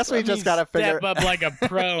 So I guess we just gotta figure step up like a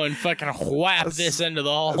pro and fucking whap this into the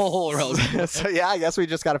hole. So yeah, I guess we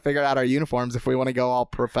just gotta figure out our uniforms if we want to go all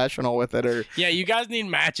professional with it, or yeah, you guys need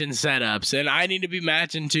matching setups, and I need to be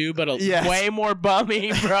matching too, but Yes. way more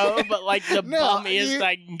bummy, bro. But like the bummiest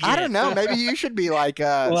I can get. I don't know. Maybe you should be like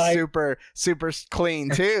super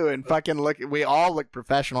clean too, and fucking look. We all look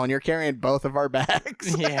professional, and you're carrying both of our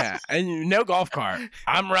bags. Yeah, and no golf cart.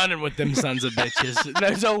 I'm running with them sons of bitches.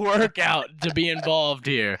 There's a workout to be involved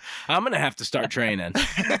here. I'm gonna have to start training.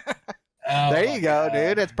 There you go,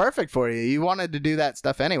 dude. It's perfect for you. You wanted to do that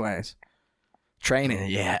stuff anyways.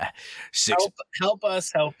 Training. Yeah. Help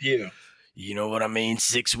us help you. You know what I mean?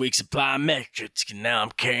 6 weeks of plyometrics, and now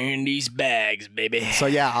I'm carrying these bags, baby. So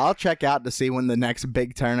yeah, I'll check out to see when the next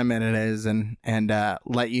big tournament it is, and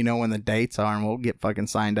let you know when the dates are, and we'll get fucking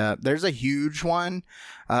signed up. There's a huge one.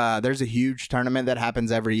 There's a huge tournament that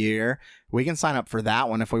happens every year. We can sign up for that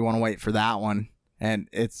one if we want to wait for that one. And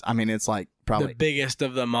it's like probably the biggest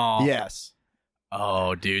of them all. Yes.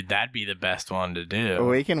 Oh, dude, that'd be the best one to do.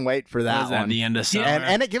 We can wait for that one. At the end of summer.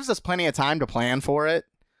 And it gives us plenty of time to plan for it.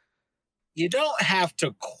 You don't have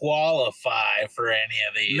to qualify for any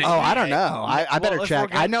of these. Oh, I don't know. I better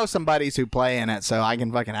check. I know some buddies who play in it, so I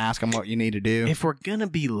can fucking ask them what you need to do. If we're gonna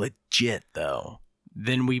be legit, though,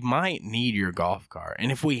 then we might need your golf cart. And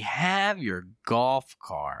if we have your golf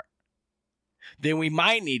cart, then we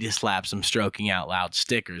might need to slap some Stroking Out Loud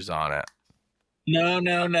stickers on it. No.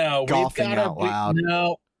 Golfing out loud.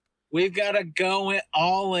 No, we've got to go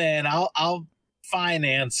all in. I'll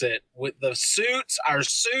finance it with the suits. Our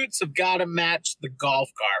suits have got to match the golf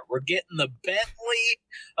cart. We're getting the Bentley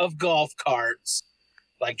of golf carts,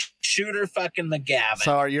 like Shooter fucking McGavin.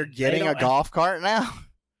 So are you getting a golf cart now?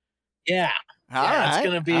 Yeah. All right. It's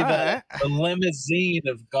going to be the limousine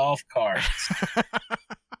of golf carts.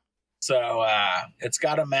 So it's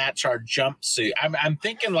got to match our jumpsuit. I'm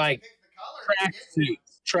thinking like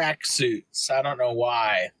track suits. I don't know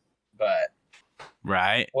why, but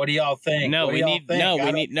right. what do y'all think? No,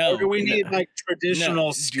 Or do we need like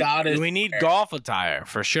traditional Scottish? We need golf attire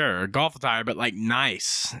for sure. Golf attire, but like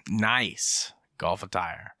nice golf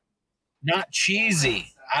attire. Not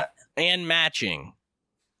cheesy. And matching.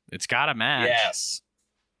 It's got to match. Yes.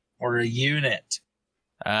 Or a unit.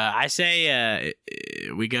 I say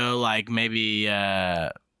we go like maybe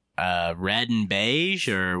red and beige,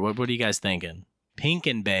 or what are you guys thinking? Pink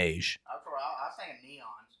and beige. I was thinking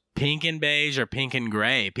neons. Pink and beige or pink and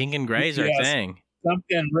gray. Pink and gray is our thing.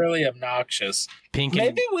 Something really obnoxious.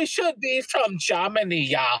 Maybe we should be from Germany,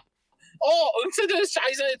 yeah. Oh,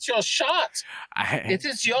 it's your shot. It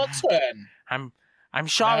is your turn. I'm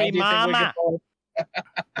sorry, Mama.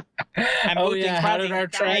 How did our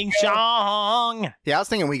track song? Yeah, I was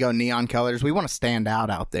thinking we go neon colors. We want to stand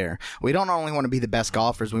out there. We don't only want to be the best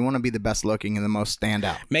golfers. We want to be the best looking and the most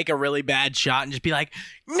standout. Make a really bad shot and just be like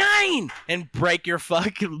 9 and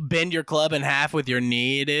bend your club in half with your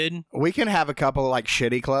knee, dude. We can have a couple like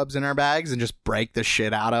shitty clubs in our bags and just break the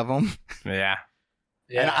shit out of them. Yeah.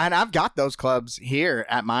 And I've got those clubs here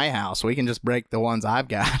at my house. We can just break the ones I've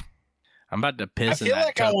got. I'm about to piss in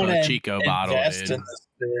that Topo Chico bottle, dude. In this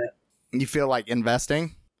bit. You feel like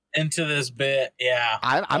investing into this bit? Yeah.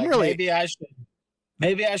 I'm really.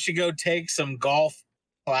 Maybe I should go take some golf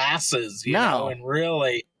classes, you know, and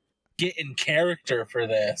really get in character for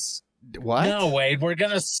this. What? No, Wade, we're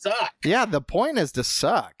gonna suck. Yeah, the point is to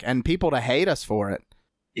suck and people to hate us for it.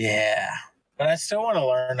 Yeah. But I still want to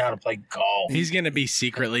learn how to play golf. He's gonna be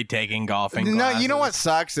secretly taking golfing No, classes. you know what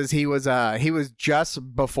sucks is he was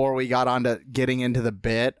just before we got on to getting into the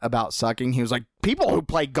bit about sucking. He was like, people who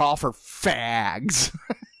play golf are fags.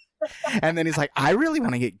 And then he's like, I really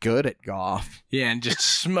want to get good at golf. Yeah, and just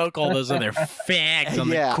smoke all those other fags on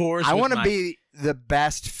the course. I want to be the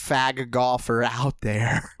best fag golfer out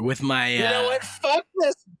there. With my You know what? Fuck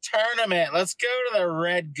this tournament. Let's go to the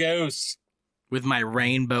Red Ghost. with my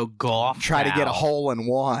rainbow golf. Try to get a hole in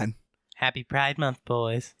one. Happy Pride Month,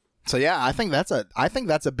 boys. So yeah, I think that's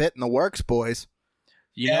a bit in the works, boys.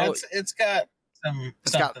 You know, it's got something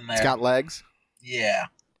there. It's got legs. Yeah.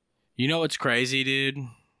 You know what's crazy, dude?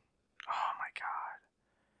 Oh my god.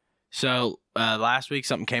 So last week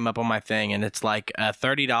something came up on my thing, and it's like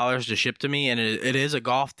 $30 to ship to me, and it is a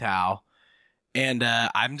golf towel. And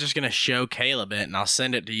I'm just gonna show Caleb it, and I'll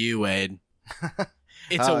send it to you, Wade.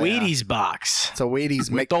 It's a Wheaties box. It's a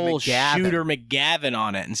Wheaties with old McGavin. Shooter McGavin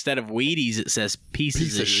on it. Instead of Wheaties, it says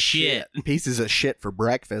pieces of shit. Pieces of shit for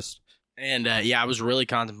breakfast. And yeah, I was really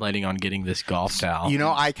contemplating on getting this golf towel. You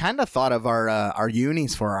know, I kind of thought of our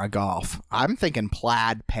unis for our golf. I'm thinking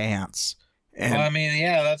plaid pants. And, Well, I mean,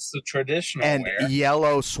 yeah, that's the traditional and wear.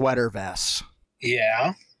 yellow sweater vests.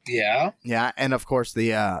 Yeah. Yeah. Yeah, and of course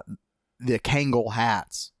the Kangol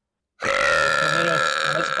hats. A little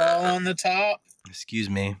fuzz ball on the top. Excuse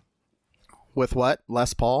me. With what?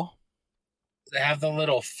 Les Paul? They have the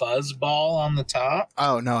little fuzz ball on the top.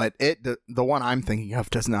 Oh no, the one I'm thinking of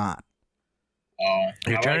does not. Oh,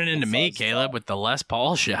 You're I turning like into the me, fuzz Caleb, ball. with the Les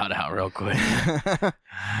Paul shout out real quick.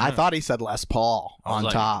 I thought he said Les Paul I was on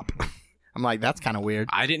like- top. I'm like, that's kind of weird.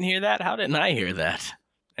 I didn't hear that. How didn't I hear that?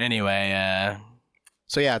 Anyway,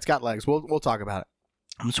 So yeah, it's got legs. We'll talk about it.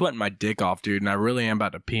 I'm sweating my dick off, dude, and I really am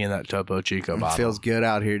about to pee in that Topo Chico It bottle. feels good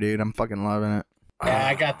out here, dude. I'm fucking loving it. Yeah,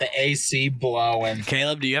 I got the AC blowing.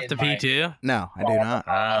 Caleb, do you have to pee too? No, I do not.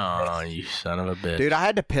 Oh, you son of a bitch. Dude, I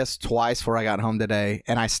had to piss twice before I got home today,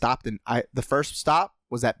 and I stopped. The first stop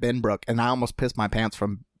was at Benbrook, and I almost pissed my pants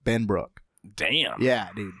from Benbrook. Damn. Yeah,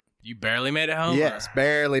 dude. You barely made it home? Yes,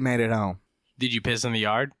 barely made it home. Did you piss in the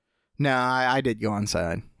yard? No, I did go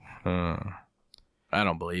inside. I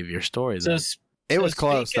don't believe your story, So, though. It was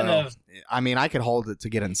close, speaking though. of- I mean, I could hold it to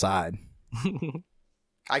get inside.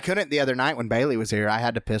 I couldn't the other night when Bailey was here. I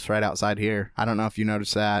had to piss right outside here. I don't know if you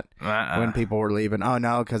noticed that when people were leaving. Oh,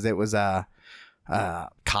 no, because it was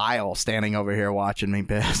Kyle standing over here watching me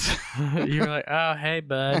piss. You were like, oh, hey,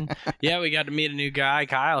 bud. Yeah, we got to meet a new guy,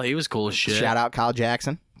 Kyle. He was cool as shit. Shout out Kyle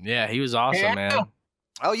Jackson. Yeah, he was awesome, Yeah. man.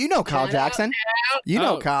 Oh, you know Kyle Shout out, Jackson. You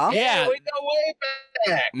know Oh, Kyle. Yeah. we go way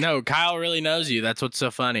back. No, Kyle really knows you. That's what's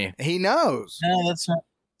so funny. He knows. No, that's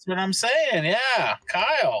what I'm saying. Yeah,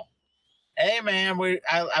 Kyle. Hey, man,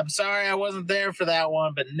 I'm sorry I wasn't there for that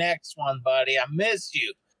one, but next one, buddy, I missed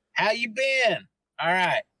you. How you been? All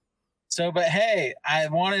right. So, but hey, I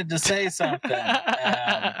wanted to say something. Do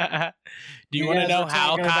you you want to guys know were how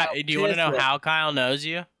talking Kyle? about Do you want to know kissing. how Kyle knows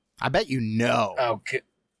you? I bet you know.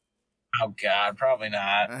 Oh God, probably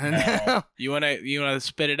not. No. You want to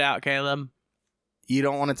spit it out, Caleb? You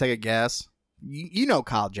don't want to take a guess? You know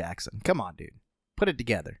Kyle Jackson. Come on, dude. Put it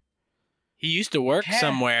together. He used to work Yeah.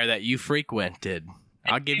 somewhere that you frequented.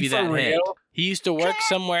 I'll give you For that hint. real? He used to work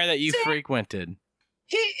somewhere that you frequented.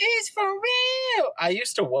 He is for real. I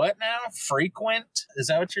used to what now? Frequent? Is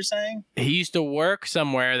that what you're saying? He used to work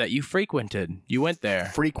somewhere that you frequented. You went there.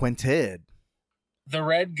 Frequented. The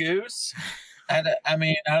Red Goose? I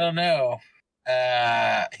mean, I don't know.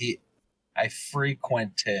 I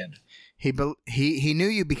frequented. He knew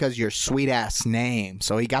you because of your sweet ass name,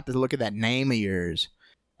 so he got to look at that name of yours.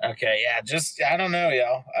 Okay, yeah, I don't know,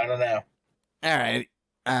 y'all. I don't know. All right.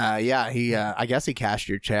 Yeah. He. I guess he cashed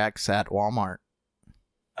your checks at Walmart.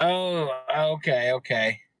 Oh,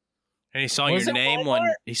 okay. And he saw Was your it name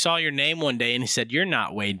Walmart? He saw your name one day, and he said, "You're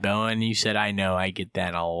not Wade Bowen." And you said, "I know. I get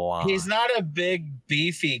that a lot." He's not a big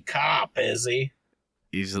beefy cop, is he?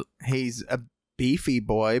 He's He's a beefy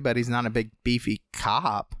boy, but he's not a big beefy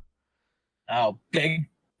cop. Oh, big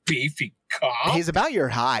beefy cop. He's about your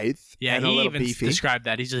height. yeah. and a He little even beefy. described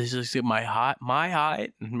that. He's just my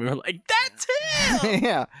height, and we were like, "That's him."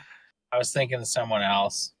 Yeah. I was thinking of someone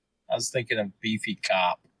else. I was thinking of beefy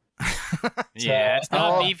cop. Yeah, it's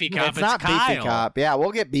not Oh, beefy cop. It's not Kyle. beefy cop. Yeah,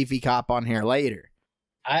 we'll get beefy cop on here later.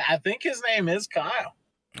 I think his name is Kyle.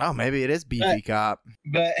 Oh, maybe it is beefy cop.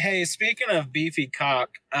 But hey, speaking of beefy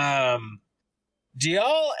cock, do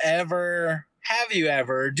you ever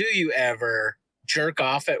jerk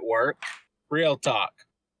off at work? Real talk.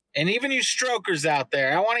 And even you strokers out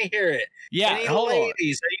there, I want to hear it. Yeah, Any hold on.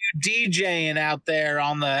 ladies, are you DJing out there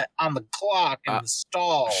on the clock in the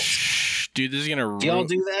stalls? Shh, Dude, this is gonna Do y'all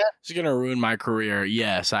do that? This is gonna ruin my career.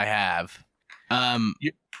 Yes, I have.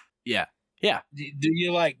 Yeah. Do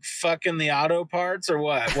you like fucking the auto parts or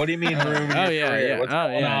what? What do you mean ruin your career? What's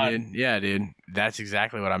going on? Dude. Yeah, dude. That's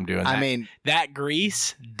exactly what I'm doing. I mean, that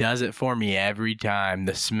grease does it for me every time.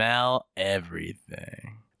 The smell,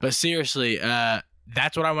 everything. But seriously,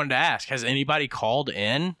 that's what I wanted to ask. Has anybody called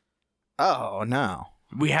in? oh no.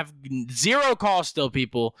 We have 0 calls still,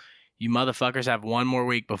 people. You motherfuckers have 1 more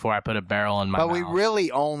week before I put a barrel in my mouth. But we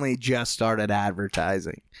really only just started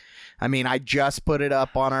advertising. I mean, I just put it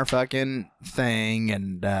up on our fucking thing,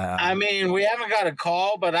 and I mean, we haven't got a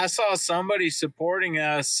call, but I saw somebody supporting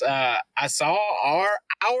us. I saw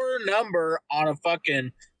our number on a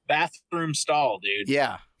fucking bathroom stall, dude.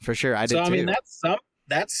 yeah, for sure, I did So too. I mean,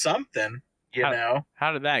 that's something, you know.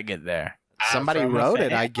 How did that get there? Somebody From a wrote it,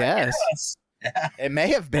 fan, I guess. It may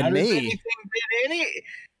have How been does me. anything fit any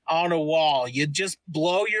on a wall? You just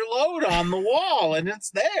blow your load on the wall, and it's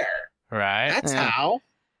there. Right? That's Yeah. how.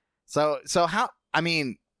 So how? I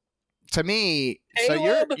mean, to me, so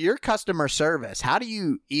Caleb? your customer service. How do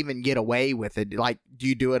you even get away with it? Like, do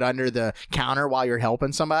you do it under the counter while you're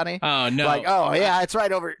helping somebody? Oh, no. Like, oh yeah, it's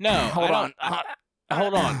right over. No, hold I on. don't-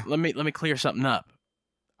 hold on. Let me clear something up.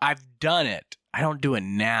 I've done it. I don't do it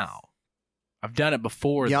now. I've done it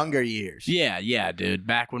before. Younger years. Yeah, dude.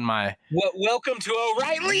 Back when Welcome to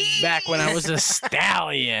O'Reilly. back when I was a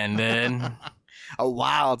stallion, dude. A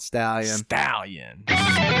wild stallion. Stallion.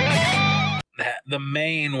 The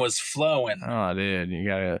mane was flowing. Oh, dude, you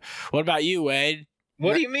gotta. What about you, Wade?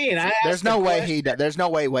 What do you mean? There's no way he does. There's no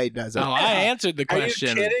way Wade does it. Oh, I answered the Are you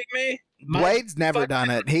question. kidding me? Wade's never done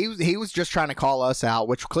it. He was just trying to call us out,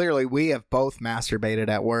 which clearly we have both masturbated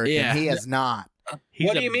at work, Yeah. and he has not.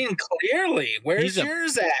 What do you mean clearly? Where's he's a-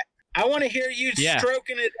 yours at? I want to hear you Yeah.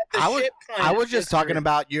 stroking it at the I was shit plant. I was just talking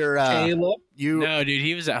about your Caleb. you. No, dude,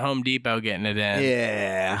 he was at Home Depot getting it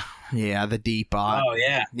in. Yeah, the Depot. Oh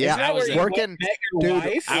yeah, Yeah, Is that I was where you working- met your dude,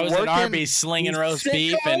 wife? I was Working- at Arby's slinging You roast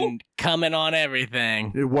beef sicko. and coming on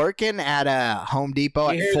everything. Working at a Home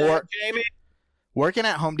Depot You at hear 4. that, Jamie? Working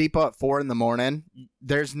at Home Depot at 4 in the morning.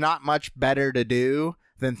 There's not much better to do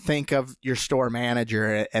than think of your store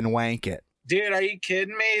manager and wank it. Dude, are you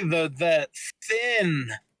kidding me? The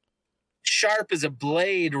thin, sharp as a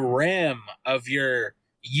blade rim of your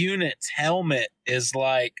unit's helmet is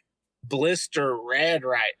like blister red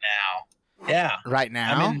right now. Yeah, Right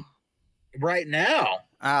now. I mean, right now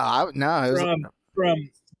no, it was, from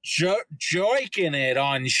joiking it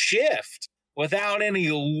on shift without any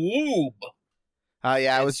lube.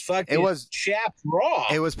 yeah, It's fucking it was chapped raw.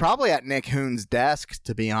 it was probably at Nick Hoon's desk,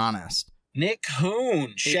 to be honest. Nick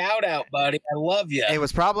Hoon, shout out, buddy. I love you. It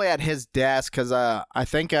was probably at his desk because I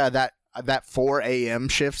think that 4 a.m.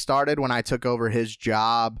 shift started when I took over his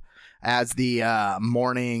job as the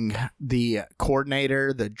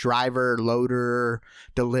coordinator, the driver, loader,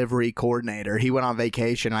 delivery coordinator. He went on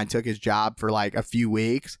vacation. And I took his job for like a few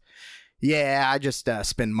weeks. Yeah, I just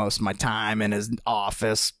spend most of my time in his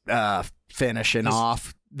office finishing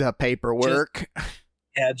off the paperwork.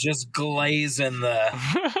 Just glazing the.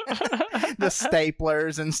 The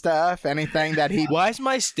staplers and stuff, anything that he. Why is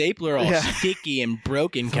my stapler all sticky and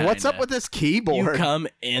broken? Kinda? What's up with this keyboard? You come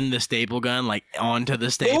in the staple gun like onto the Who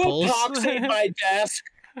staples. epoxied my desk?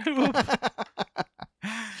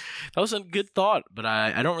 That was a good thought, but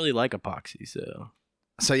I don't really like epoxy, so.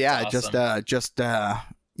 So yeah, Awesome.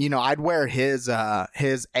 I'd wear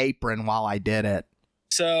his apron while I did it.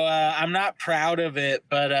 So I'm not proud of it,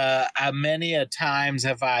 but many a times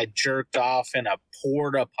have I jerked off in a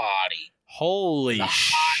porta potty. Holy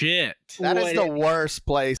shit. That is the worst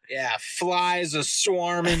place. Yeah, flies a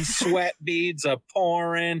swarming, sweat beads a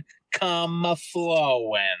pouring, cum a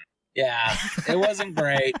flowing. Yeah, it wasn't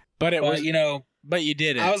great, But it but was, but you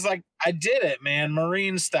did it. I was like, I did it, man.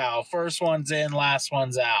 Marine style. First one's in, last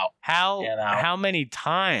one's out. How many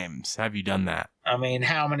times have you done that? I mean,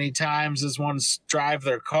 how many times does one drive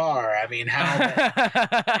their car? I mean, how many?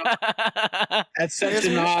 That's such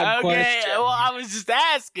an odd question. Well, I was just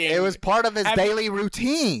asking. It was part of his daily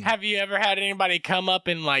routine. Have you ever had anybody come up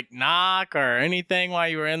and like knock or anything while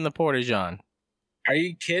you were in the porta-john? Are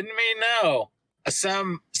you kidding me? No.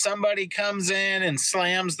 Somebody comes in and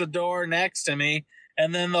slams the door next to me,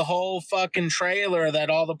 and then the whole fucking trailer that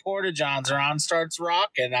all the porta-johns are on starts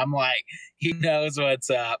rocking. I'm like, he knows what's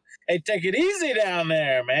up. Hey, take it easy down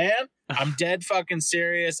there, man. I'm dead fucking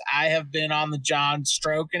serious. I have been on the John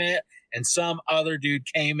stroking it, and some other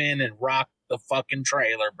dude came in and rocked the fucking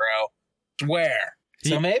trailer, bro. Swear.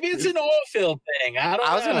 So maybe it's an oil field thing. I don't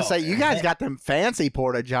know. I was gonna say, you guys got them fancy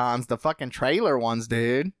porta johns, the fucking trailer ones,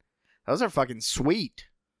 dude. Those are fucking sweet.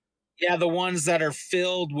 Yeah, the ones that are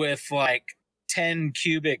filled with like 10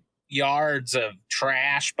 cubic yards of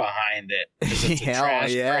trash behind it. 'Cause it's a Hell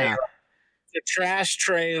trash yeah. trailer. It's a trash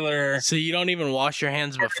trailer. So you don't even wash your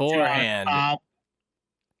hands beforehand.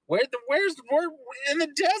 Where's in the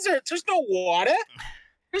desert? There's no water.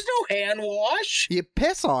 There's no hand wash. You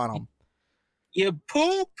piss on them. You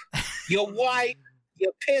poop, you wipe,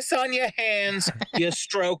 you piss on your hands, you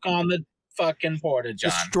stroke on the fucking porta john.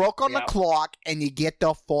 You stroke on the clock and you get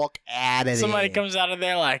the fuck out of there. Somebody comes out of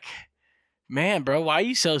there like, man, bro, why are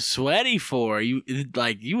you so sweaty for? You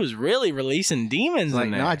was really releasing demons like,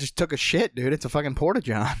 in there. no, I just took a shit, dude. It's a fucking porta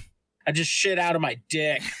john. I just shit out of my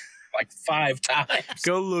dick like 5 times.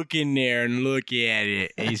 Go look in there and look at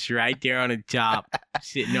it. It's right there on the top,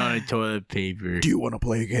 sitting on the toilet paper. Do you want to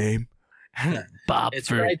play a game? Bob, It's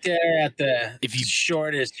right there at the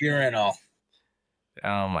shortest urinal.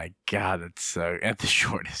 Oh my god, that's so at the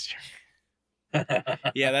shortest.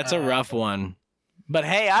 Yeah, that's a rough one. But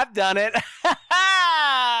hey, I've done it.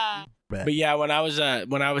 But yeah, when I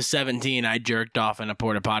was 17, I jerked off in a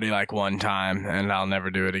porta potty like one time, and I'll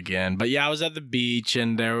never do it again. But yeah, I was at the beach,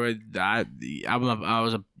 and I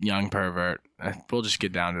was a young pervert. We'll just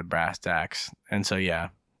get down to the brass tacks. And so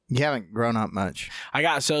yeah, You haven't grown up much. I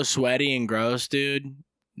got so sweaty and gross, dude.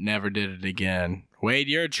 Never did it again. Wade,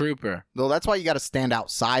 you're a trooper. Well, that's why you got to stand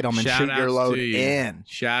outside them and Shout shoot your outs load to you. in.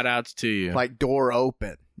 Shout outs to you. Like door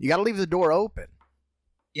open. You got to leave the door open.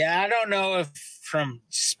 Yeah, I don't know if from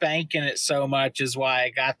spanking it so much is why I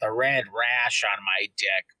got the red rash on my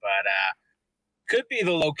dick, but could be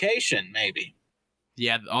the location, maybe.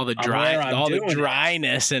 Yeah, all the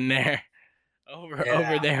dryness in there.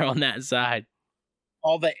 Over there on that side.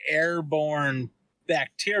 All the airborne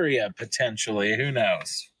bacteria, potentially. Who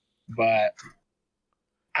knows? But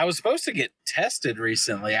I was supposed to get tested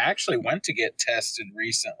recently. I actually went to get tested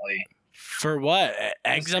recently. For what?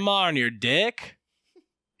 Eczema on your dick?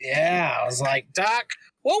 Yeah, I was like, Doc,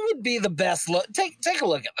 what would be the best take a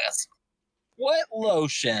look at this. What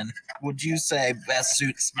lotion would you say best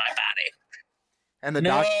suits my body? And the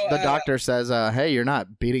doctor says, hey, you're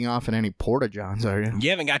not beating off in any porta johns, are you?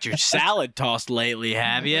 You haven't got your salad tossed lately,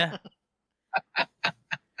 have you?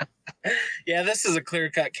 Yeah, this is a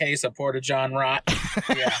clear-cut case of porta john rot.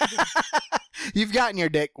 Yeah. You've gotten your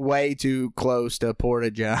dick way too close to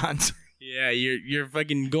porta johns. Yeah, you're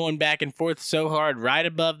fucking going back and forth so hard, right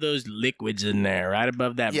above those liquids in there, right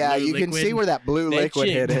above that. Yeah, blue you liquid. can see where that blue liquid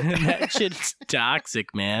hit it. That shit's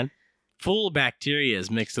toxic, man. Full of bacteria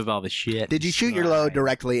is mixed with all the shit. Did you shoot your load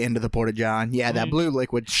directly into the porta john? Yeah, that blue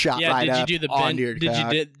liquid shot right up onto your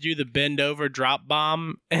cock. Did you do the bend over drop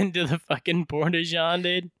bomb into the fucking porta john,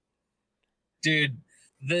 dude? Dude,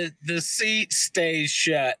 the seat stays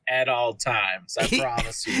shut at all times. I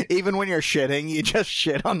promise you. Even when you're shitting, you just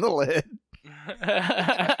shit on the lid.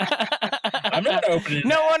 I'm not opening.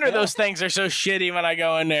 No wonder those things are so shitty when I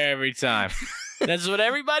go in there every time. That's what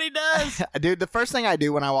everybody does. Dude, the first thing I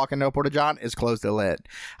do when I walk into a porta john is close the lid.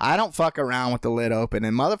 I don't fuck around with the lid open,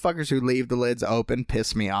 and motherfuckers who leave the lids open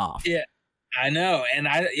piss me off. Yeah, I know. And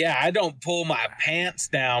I don't pull my pants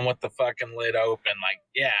down with the fucking lid open. Like,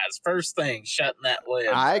 yeah, it's first thing, shutting that lid.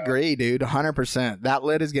 I agree, dude, 100%. That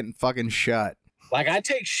lid is getting fucking shut. Like, I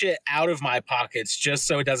take shit out of my pockets just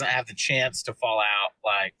so it doesn't have the chance to fall out,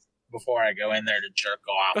 like, before I go in there to jerk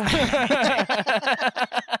off.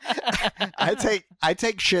 I take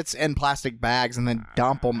shits in plastic bags and then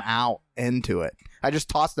dump them out into it. I just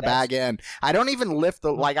toss the bag in. I don't even lift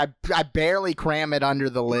the, like, I barely cram it under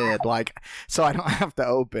the lid, like, so I don't have to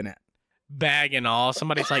open it. Bag and all.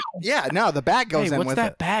 Somebody's like, yeah, no, the bag goes in with it. What's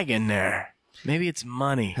that bag in there? Maybe it's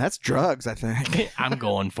money. That's drugs, I think. I'm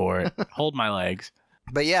going for it. Hold my legs.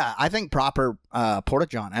 But yeah, I think proper porta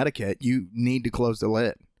john etiquette, you need to close the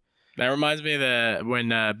lid. That reminds me of when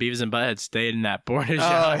Beavis and Butthead stayed in that porta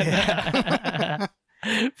john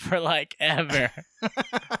for like ever.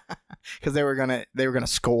 Because they were gonna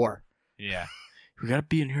score. Yeah, we gotta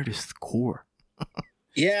be in here to score.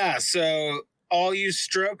 Yeah, so all you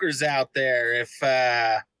strokers out there, if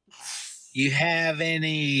you have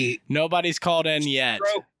any, nobody's called in yet.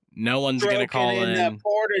 No one's gonna call in. The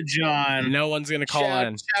porta john. No one's gonna call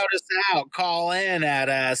in. Shout us out. Call in at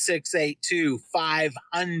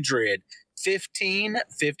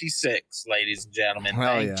 682-500-1556, ladies and gentlemen.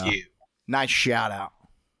 Thank you. Nice shout out.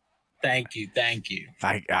 Thank you.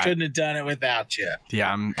 I couldn't have done it without you.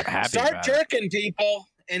 Yeah, I'm happy. Start jerking people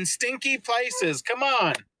in stinky places. Come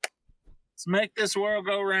on. Let's make this world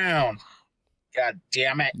go round. God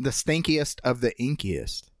damn it. The stinkiest of the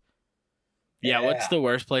inkiest. Yeah, what's the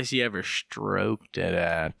worst place you ever stroked it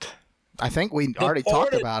at? I think we already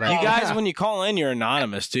talked about it. You guys, when you call in, you're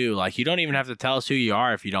anonymous too. Like, you don't even have to tell us who you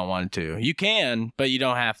are if you don't want to. You can, but you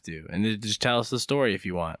don't have to. And just tell us the story if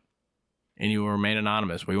you want. And you will remain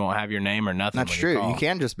anonymous. We won't have your name or nothing. That's true. You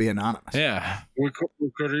can just be anonymous. Yeah. We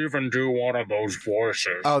could even do one of those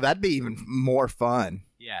voices. Oh, that'd be even more fun.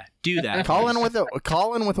 Yeah, do that. Call in with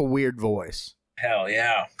a weird voice. Hell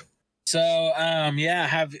yeah. So, out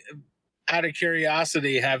of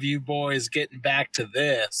curiosity, have you boys, getting back to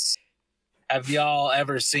this, have y'all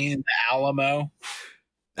ever seen the Alamo?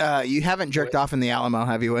 You haven't jerked off in the Alamo,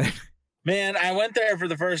 have you? Man, I went there for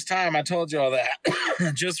the first time. I told you all that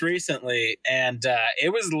just recently. And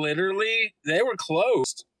it was literally, they were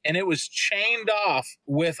closed and it was chained off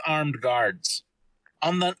with armed guards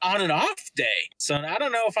on an off day. So I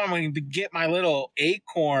don't know if I'm going to get my little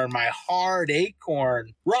acorn, my hard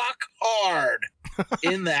acorn, rock hard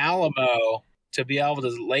in the Alamo to be able to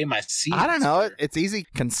lay my seeds. I don't know. It's easy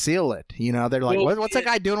to conceal it. You know, they're like, what's that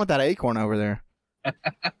guy doing with that acorn over there?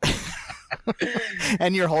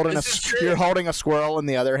 And you're holding a squirrel in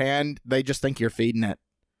the other hand. They just think you're feeding it.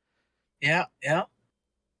 Yeah.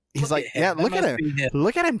 He's like, yeah, look at him.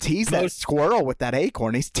 Look at him tease that squirrel with that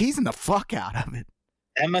acorn. He's teasing the fuck out of it.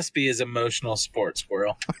 That must be his emotional support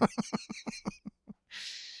squirrel.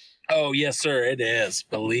 Oh, yes, sir. It is.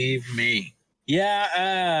 Believe me.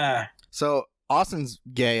 Yeah. So Austin's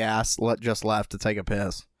gay ass just left to take a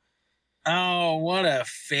piss. Oh, what a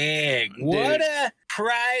fig. Dude. What a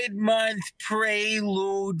Pride Month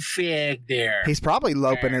prelude fig there. He's probably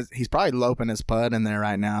loping his pud in there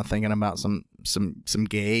right now, thinking about some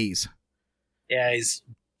gays. Yeah, he's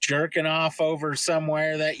jerking off over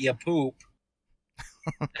somewhere that you poop.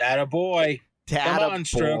 Atta boy. Come on,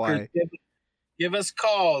 strokers. Give us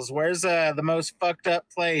calls. Where's the most fucked up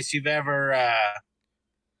place you've ever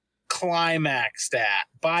climaxed at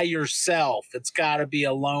by yourself? It's got to be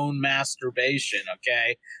a lone masturbation,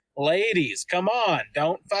 okay? Ladies, come on.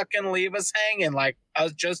 Don't fucking leave us hanging like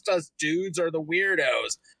us dudes are the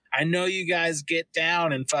weirdos. I know you guys get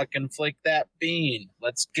down and fucking flick that bean.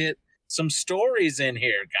 Let's get some stories in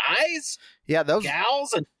here, guys. Yeah, those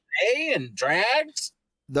gals and drags.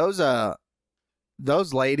 Those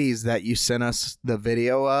ladies that you sent us the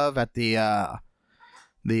video of at the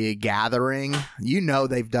gathering, you know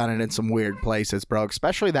they've done it in some weird places, bro.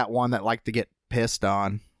 Especially that one that liked to get pissed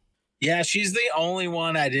on. Yeah, she's the only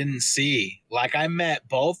one I didn't see. Like, I met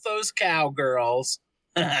both those cowgirls.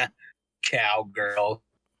 Cowgirl.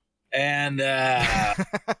 And and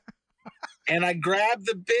I grabbed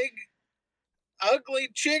the big ugly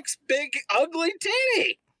chick's big ugly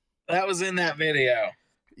titty. That was in that video.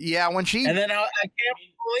 Yeah, when she... And then I can't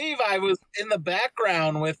believe I was in the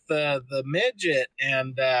background with the midget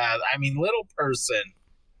and, little person.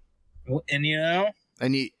 And, you know...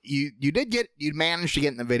 And you managed to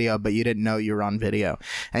get in the video, but you didn't know you were on video.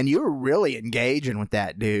 And you were really engaging with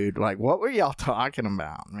that dude. Like, what were y'all talking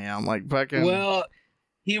about, man? Like, fucking... Well,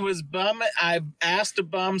 he was bumming... I asked to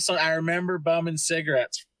bum, so I remember bumming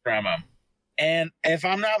cigarettes from him. And if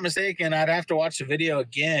I'm not mistaken, I'd have to watch the video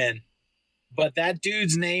again. But that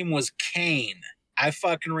dude's name was Kane. I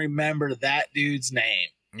fucking remember that dude's name.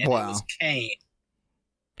 And wow. It was Kane.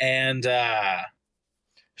 And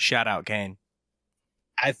shout out Kane.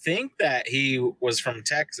 I think that he was from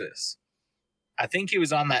Texas. I think he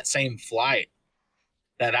was on that same flight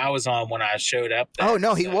that I was on when I showed up there. Oh,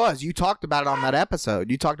 no, he was. You talked about it on that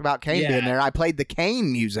episode. You talked about Kane being there. I played the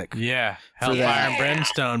Kane music. Yeah. Hellfire and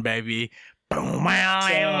Brimstone, baby. So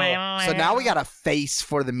now we got a face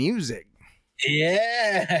for the music.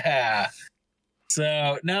 Yeah.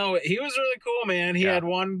 So, no, he was really cool, man. He had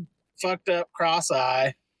one fucked up cross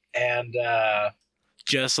eye and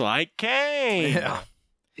just like Kane. Yeah.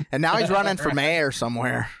 And now he's running for mayor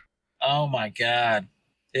somewhere. Oh my God.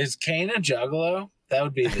 Is Kane a juggalo? That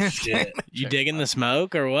would be the shit. You digging the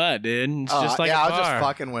smoke or what, dude? It's just like I was just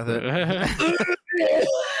fucking with it.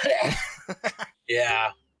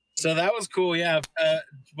 Yeah. So that was cool. Yeah.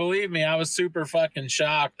 Believe me, I was super fucking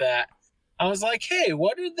shocked that I was like, hey,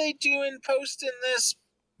 what did they do in posting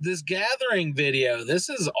this gathering video? This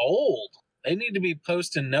is old. They need to be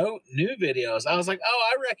posting new videos. I was like, oh,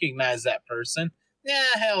 I recognize that person. Yeah,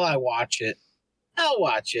 hell, I'll watch it.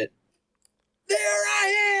 There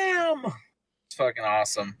I am. It's fucking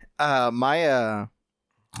awesome. Oh,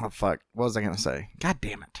 fuck. What was I going to say? God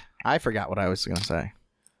damn it. I forgot what I was going to say.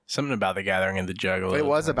 Something about the gathering and the juggalo. It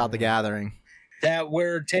was about the gathering. That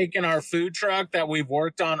we're taking our food truck that we've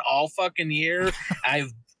worked on all fucking year.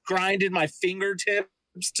 I've grinded my fingertips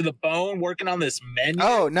to the bone working on this menu.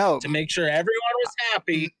 Oh, no. To make sure everyone was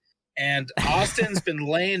happy. And Austin's been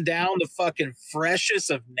laying down the fucking freshest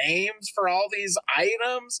of names for all these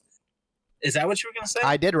items. Is that what you were going to say?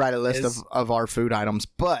 I did write a list of our food items,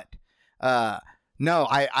 but no,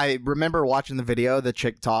 I remember watching the video, the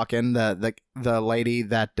chick talking, the lady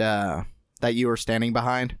that you were standing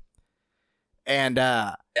behind, and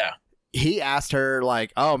he asked her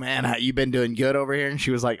like, "Oh man, you been doing good over here?" And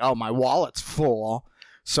she was like, "Oh, my wallet's full."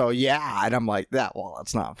 So yeah, and I'm like, that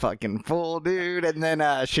wallet's not fucking full, dude. And then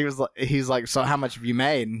he's like, "So how much have you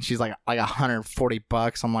made?" And she's like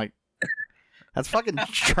 $140. I'm like, that's fucking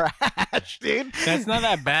trash, dude. That's not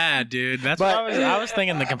that bad, dude. That's what I was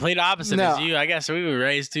thinking the complete opposite as you. I guess we were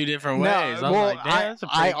raised two different ways. I was like, damn, that's a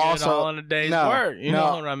pretty good all in a day's work. You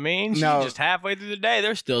know what I mean? She's just halfway through the day.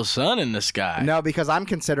 There's still sun in the sky. No, because I'm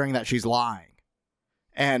considering that she's lying.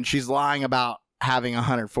 And she's lying about having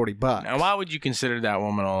 $140. Now, why would you consider that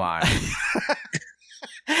woman a liar?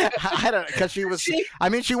 I don't know, because she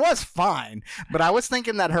was fine. But I was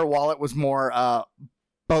thinking that her wallet was more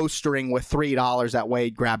bowstring with $3 that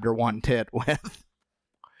Wade grabbed her one tit with.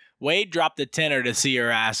 Wade dropped a tenner to see her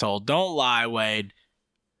asshole. Don't lie, Wade.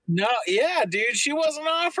 No, yeah, dude, she wasn't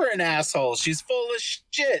offering asshole. She's full of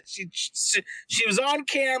shit. She was on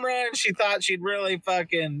camera and she thought she'd really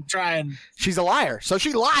fucking try and. She's a liar, so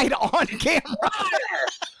she lied on camera.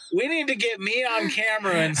 We need to get me on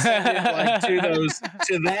camera and send it like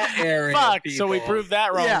to that area. Fuck. People. So we proved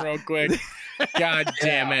that wrong real quick. God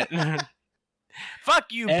damn it.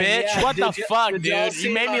 Fuck you, bitch. Yeah, what the fuck, dude?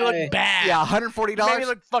 You made me look bad. Yeah, $140? You made me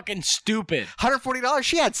look fucking stupid. $140?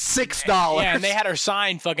 She had $6. Yeah, and they had her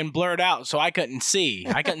sign fucking blurred out, so I couldn't see.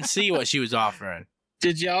 I couldn't see what she was offering.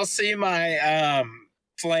 Did y'all see my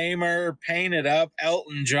flamer painted up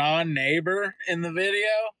Elton John neighbor in the video?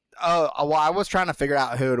 Oh, well, I was trying to figure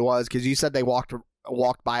out who it was because you said they walked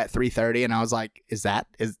by at 3:30, and I was like,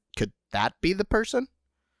 could that be the person?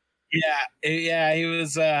 Yeah, he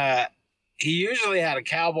was. He usually had a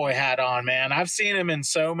cowboy hat on, man. I've seen him in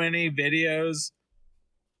so many videos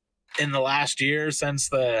in the last year since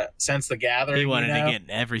the gathering. He wanted to get in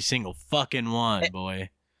every single fucking one, boy.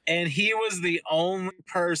 And he was the only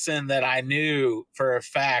person that I knew for a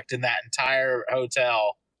fact in that entire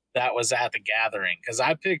hotel that was at the gathering, because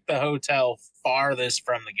I picked the hotel farthest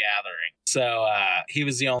from the gathering. So he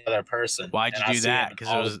was the only other person. Why'd you do that?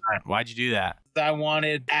 Why'd you do that? I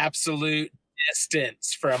wanted absolute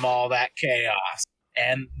distance from all that chaos.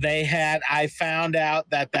 And I found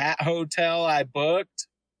out that hotel I booked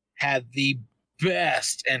had the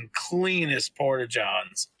best and cleanest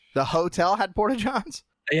porta-johns. The hotel had porta-johns?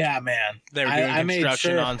 Yeah, man. They were doing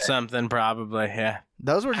construction on something, probably. Yeah.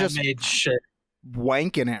 Those were just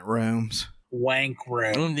wanking it rooms. Wank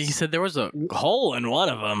room. He said there was a hole in one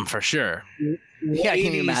of them for sure. Yeah,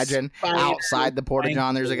 can you imagine outside the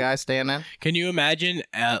porta-john there's a guy standing? Can you imagine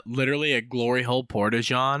literally a glory hole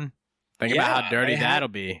porta-john? Think about how dirty that'll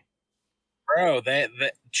be. Bro, they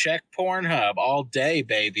check Pornhub all day,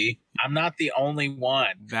 baby. I'm not the only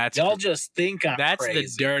one. Y'all just think I'm crazy.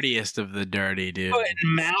 That's the dirtiest of the dirty, dude. Putting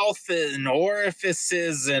mouth and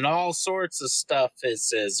orifices and all sorts of stuff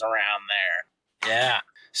is around there. Yeah.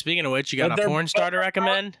 Speaking of which, you got a porn star to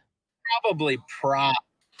recommend?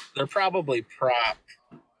 They're probably prop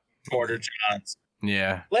porta-johns.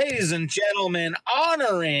 Yeah. Ladies and gentlemen,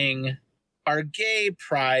 honoring our gay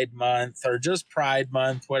Pride Month, or just Pride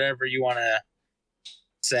Month, whatever you want to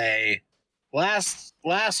say. Last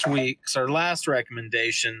week's or last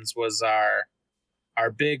recommendations was our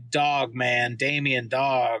big dog man, Damien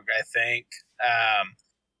Dog, I think.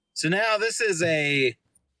 So now this is a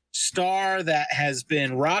star that has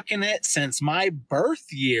been rocking it since my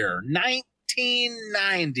birth year,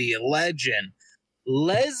 1990, a legend.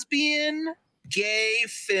 Lesbian gay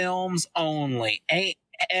films only. Ain't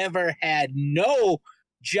ever had no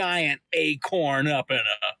giant acorn up in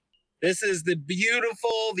her. This is the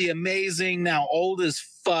beautiful, the amazing, now old as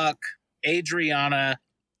fuck, Adriana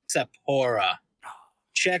Sepora.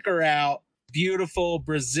 Check her out. Beautiful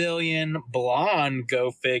Brazilian blonde,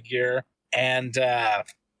 go figure. And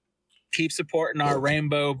keep supporting our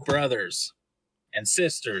rainbow brothers and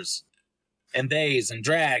sisters and theys and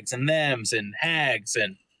drags and thems and hags.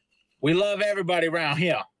 And we love everybody around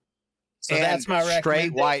here. So and that's my recommendation.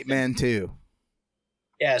 Straight white men, too.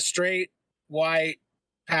 Yeah, straight, white,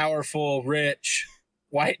 powerful, rich,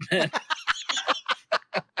 white men.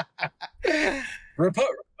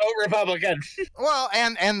 Republican. Well,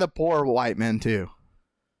 and the poor white men, too.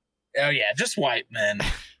 Oh, yeah, just white men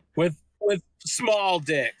with small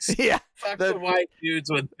dicks. Yeah. Fuck the white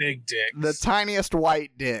dudes with big dicks. The tiniest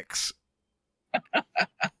white dicks.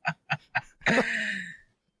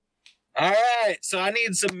 All right, so I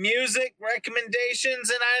need some music recommendations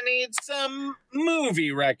and I need some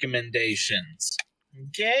movie recommendations.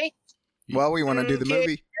 Okay? Well, we want to do the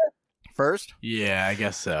movie first? Yeah, I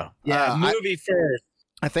guess so. Yeah, movie first.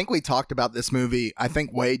 I think we talked about this movie. I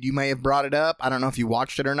think, Wade, you may have brought it up. I don't know if you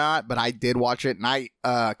watched it or not, but I did watch it, and I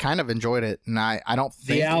kind of enjoyed it. And I don't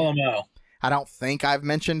think... The Alamo. I don't think I've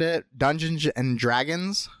mentioned it. Dungeons and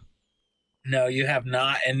Dragons? No, you have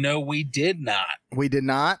not. And no, we did not. We did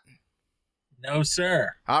not? No,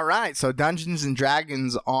 sir. All right, so Dungeons and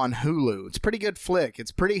Dragons on Hulu. It's a pretty good flick.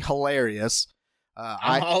 It's pretty hilarious.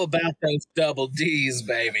 I'm all about those double D's,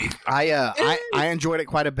 baby. I enjoyed it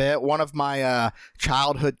quite a bit. One of my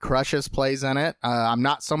childhood crushes plays in it. I'm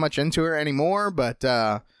not so much into her anymore, but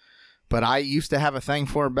I used to have a thing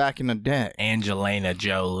for her back in the day. Angelina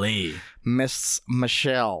Jolie. Miss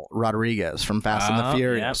Michelle Rodriguez from Fast and the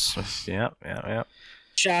Furious. Yep.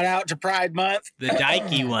 Shout out to Pride Month. The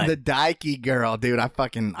dykey one. The dykey girl, dude. I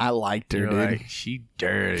liked her, dude. Like, she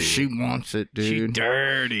dirty. She wants it, dude. She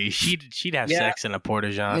dirty. She'd have sex in a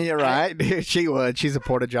porta-john. You're right, dude. She would. She's a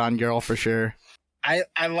porta-john girl for sure. I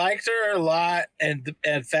liked her a lot and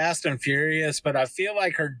Fast and Furious, but I feel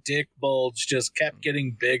like her dick bulge just kept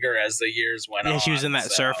getting bigger as the years went on. Yeah, she was in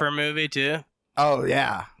that surfer movie too. Oh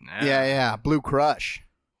yeah. Yeah. Blue Crush.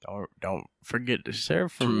 Don't forget the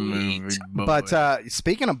surfer movie. Boy. But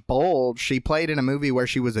speaking of bulge, she played in a movie where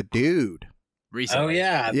she was a dude. Recently. Oh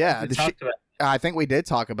yeah. Yeah. About I think we did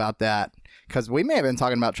talk about that. Because we may have been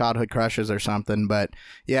talking about childhood crushes or something, but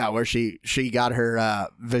yeah, where she got her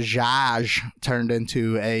visage turned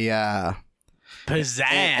into a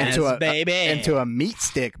pizzazz, baby, into a meat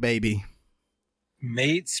stick, baby,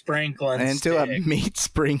 meat sprinkling, into a meat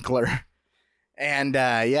sprinkler, and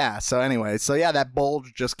yeah. So anyway, that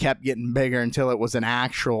bulge just kept getting bigger until it was an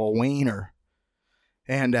actual wiener.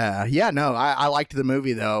 And I liked the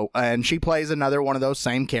movie though, and she plays another one of those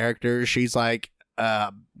same characters. She's like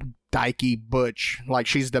dykey butch, like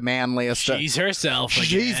she's the manliest. She's herself again.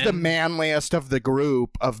 She's the manliest of the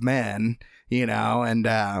group of men, and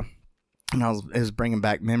it was bringing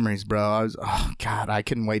back memories, bro. Oh god, I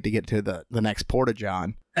couldn't wait to get to the next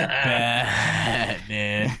porta-john.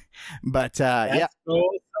 Man. But That's cool.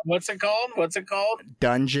 What's it called?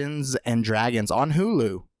 Dungeons and Dragons on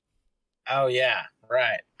Hulu. Oh yeah,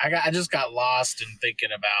 right. I just got lost in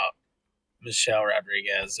thinking about Michelle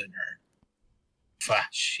Rodriguez and her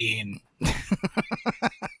fashion.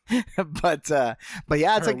 but yeah,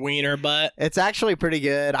 it's her wiener butt. It's actually pretty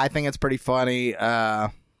good. I think it's pretty funny.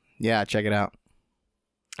 Yeah, check it out.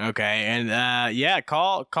 Okay, and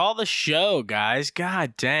call the show, guys.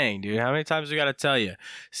 God dang, dude, how many times we got to tell you?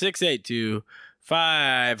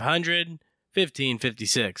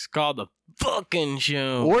 682-500-1556. Call the fucking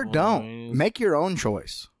show, or boys. Don't make your own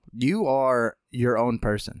choice. You are your own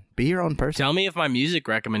person. Be your own person. Tell me if my music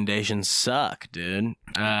recommendations suck, dude.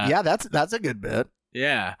 Yeah, that's a good bit.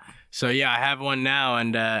 Yeah. So yeah, I have one now,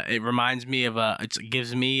 and it reminds me of it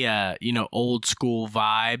gives me old school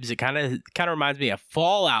vibes. It kind of reminds me of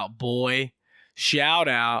Fall Out Boy. Shout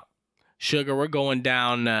out, Sugar. We're going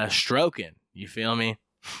down stroking. You feel me?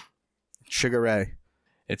 Sugar Ray.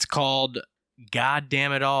 It's called God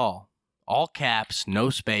Damn It All caps, no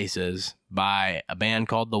spaces, by a band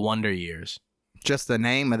called The Wonder Years. Just the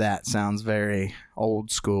name of that sounds very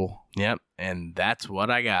old school. Yep, and that's what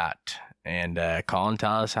I got. And call and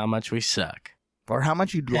tell us how much we suck. Or how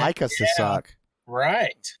much you'd like us to suck.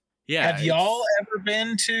 Right. Yeah. Have y'all ever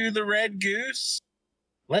been to the Red Goose?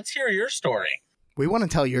 Let's hear your story. We want to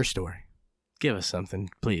tell your story. Give us something,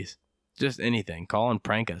 please. Just anything. Call and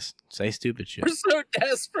prank us. Say stupid shit. We're so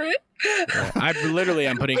desperate. Yeah, I'm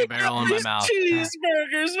putting a barrel in my mouth.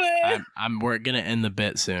 Cheeseburgers, man. We're gonna end the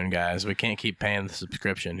bit soon, guys. We can't keep paying the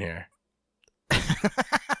subscription here.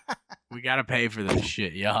 We gotta pay for this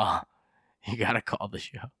shit, y'all. You gotta call the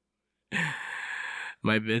show.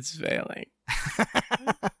 My bit's failing.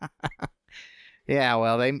 Yeah,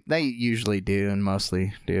 well, they usually do and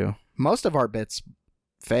mostly do. Most of our bits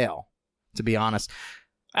fail, to be honest.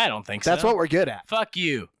 I don't think so. That's what we're good at. Fuck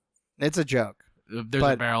you. It's a joke. There's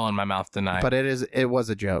a barrel in my mouth tonight. But it was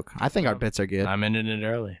a joke. I think our bits are good. I'm ending it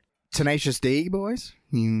early. Tenacious D, boys.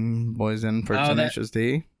 You boys in for Tenacious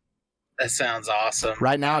D? That sounds awesome.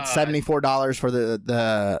 Right now it's $74 for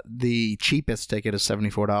the cheapest ticket is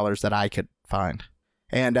 $74 that I could find.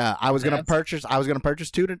 And I was gonna purchase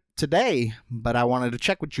two today, but I wanted to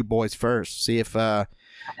check with you boys first, see if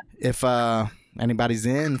anybody's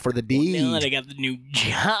in for the D. Now that I got the new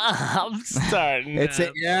job starting.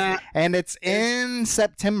 And it's in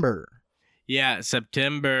September. Yeah,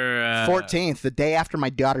 September 14th, the day after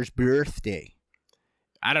my daughter's birthday.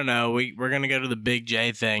 I don't know. We're gonna go to the Big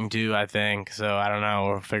J thing too. I think so. I don't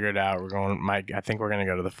know. We'll figure it out. I think we're gonna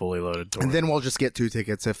go to the Fully Loaded tour. And then we'll just get two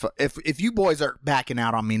tickets. If you boys are backing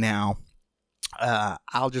out on me now,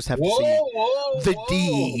 I'll just have to see the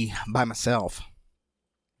D by myself.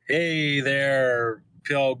 Hey there,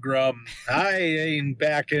 Pilgrim. I ain't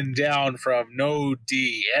backing down from no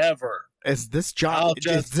D ever. Is this John?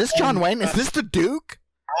 Is this John Wayne? Is this the Duke?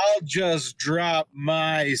 I'll just drop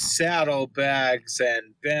my saddlebags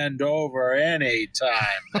and bend over any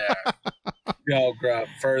time there. Pilgrim.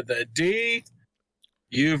 For the D,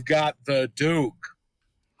 you've got the Duke.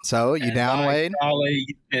 So, you down, Wade? Golly,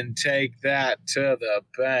 you can take that to the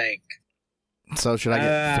bank. So, should I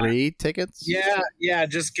get 3 tickets? Yeah,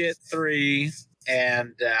 just get 3,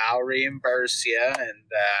 and I'll reimburse you. And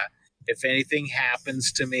if anything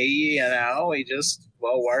happens to me,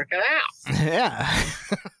 we'll work it out.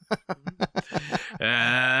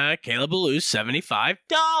 Yeah. Caleb will lose $75.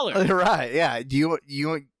 Right, yeah.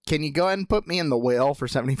 Can you go ahead and put me in the whale for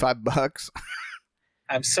 $75?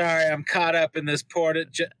 I'm sorry, I'm caught up in this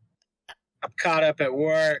I'm caught up at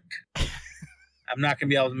work. I'm not going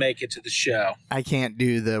to be able to make it to the show. I can't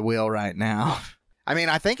do the wheel right now. I mean,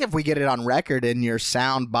 I think if we get it on record in your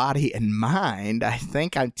sound body and mind, I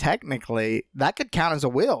think that could count as a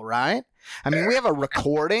wheel, right? I mean, we have a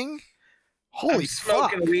recording. Holy fuck. I'm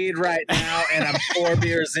smoking weed right now, and I'm 4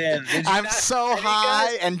 beers in. I'm so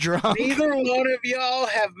high and drunk. Neither one of y'all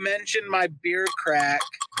have mentioned my beer crack.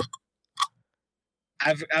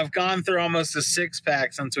 I've gone through almost a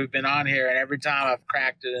 6-pack since we've been on here, and every time I've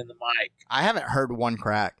cracked it in the mic. I haven't heard one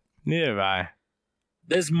crack. Neither have I.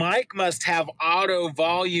 This mic must have auto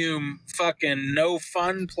volume fucking no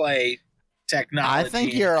fun play technology. I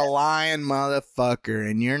think you're a lying motherfucker,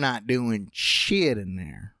 and you're not doing shit in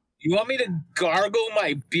there. You want me to gargle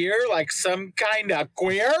my beer like some kind of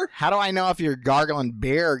queer? How do I know if you're gargling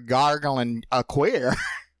beer or gargling a queer?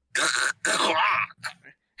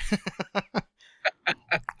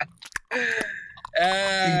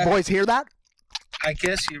 You boys hear that? I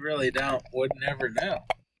guess you really would never know.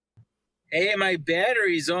 Hey, my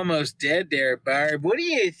battery's almost dead there, Barb. What do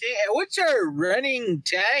you think? What's our running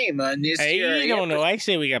time on this? Hey, you don't know. I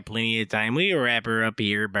say we got plenty of time. We can wrap her up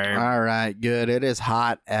here, Barb. All right, good. It is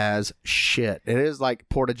hot as shit. It is like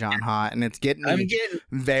Porta-John hot, and it's getting me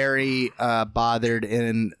very bothered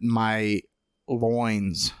in my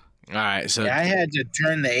loins. All right, so I had to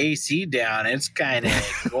turn the AC down. It's kind of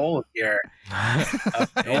cold here.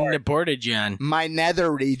 in the Porta-John. My nether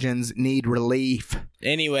regions need relief.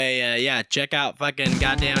 Anyway, check out fucking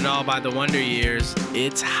Goddamn Doll by the Wonder Years.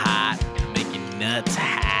 It's hot. Make you nuts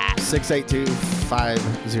hot.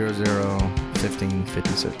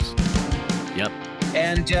 682-500-1556. Yep.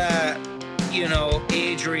 And,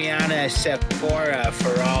 Adriana Sephora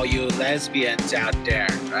for all you lesbians out there.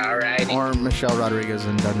 All right. Or Michelle Rodriguez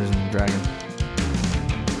in Dungeons and Dragons.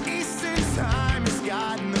 Eastern time has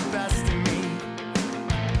gotten the best of me.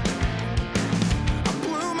 I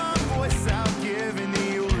blew my voice out giving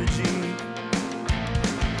the eulogy.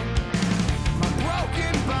 My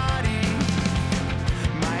broken body,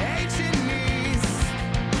 my aching knees.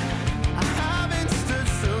 I haven't stood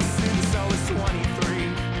still since I was 23.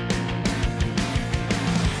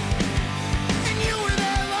 And you were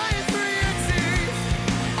there lying through your teeth,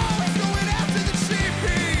 always going after the cheap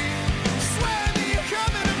heat. Swear that you're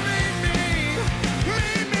coming to meet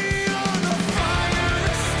me on the fire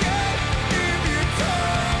escape. If you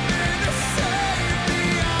told me to save me,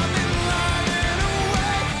 I've been lying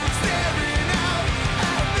awake, staring out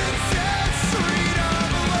at the dead street of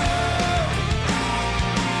love.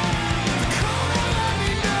 Call and let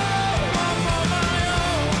me know I'm on my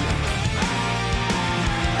own.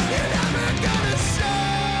 You're never gonna show.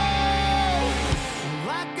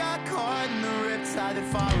 Well, I got caught in the riptide that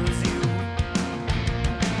follows you.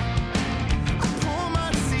 I pull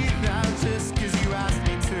my teeth out just 'cause you asked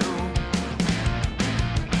me to.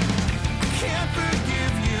 I can't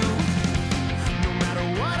forgive you, no matter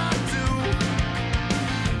what I do.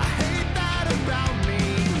 I hate that about me,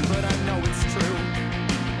 but I know it's true.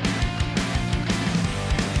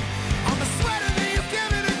 I'm a sweater that you've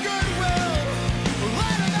given a goodwill, a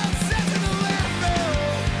lighter that's sent to the landfill,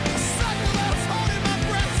 a sucker that's holding my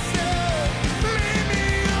breath still. Meet me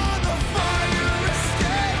on the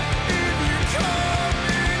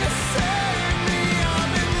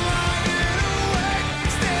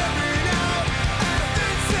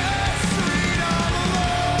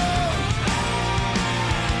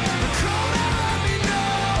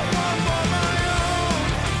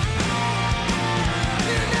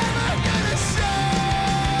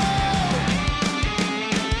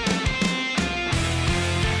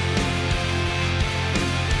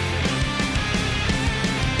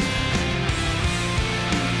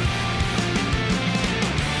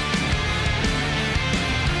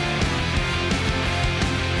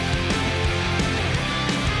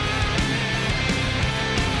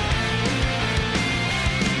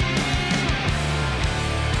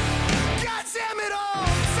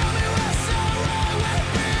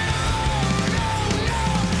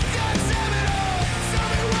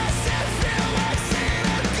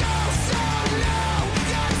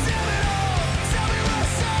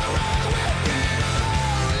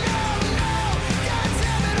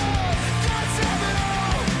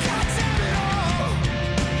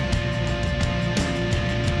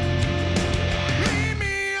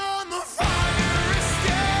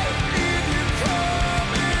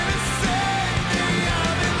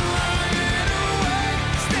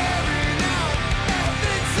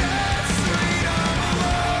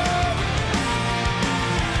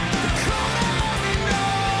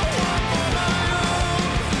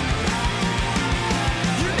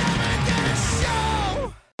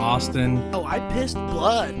Austin, Oh, I pissed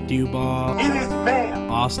blood. Dewball, It is man.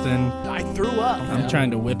 Austin. I threw up. I'm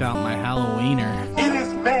trying to whip out my Halloweener. It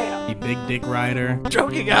is man. The Big Dick Rider.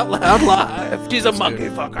 Joking out loud live. She's a monkey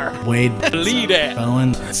fucker. Wade. Lead it.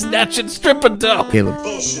 Bowen. Snatch and strip and dough.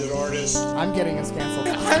 Bullshit artist. I'm getting us canceled.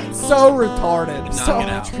 I'm so retarded. So it much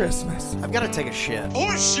out. Christmas. I've got to take a shit.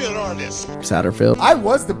 Bullshit artist. Satterfield. I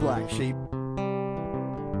was the black sheep.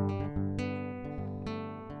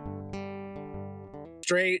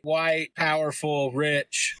 Straight, white, powerful,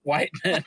 rich, white men.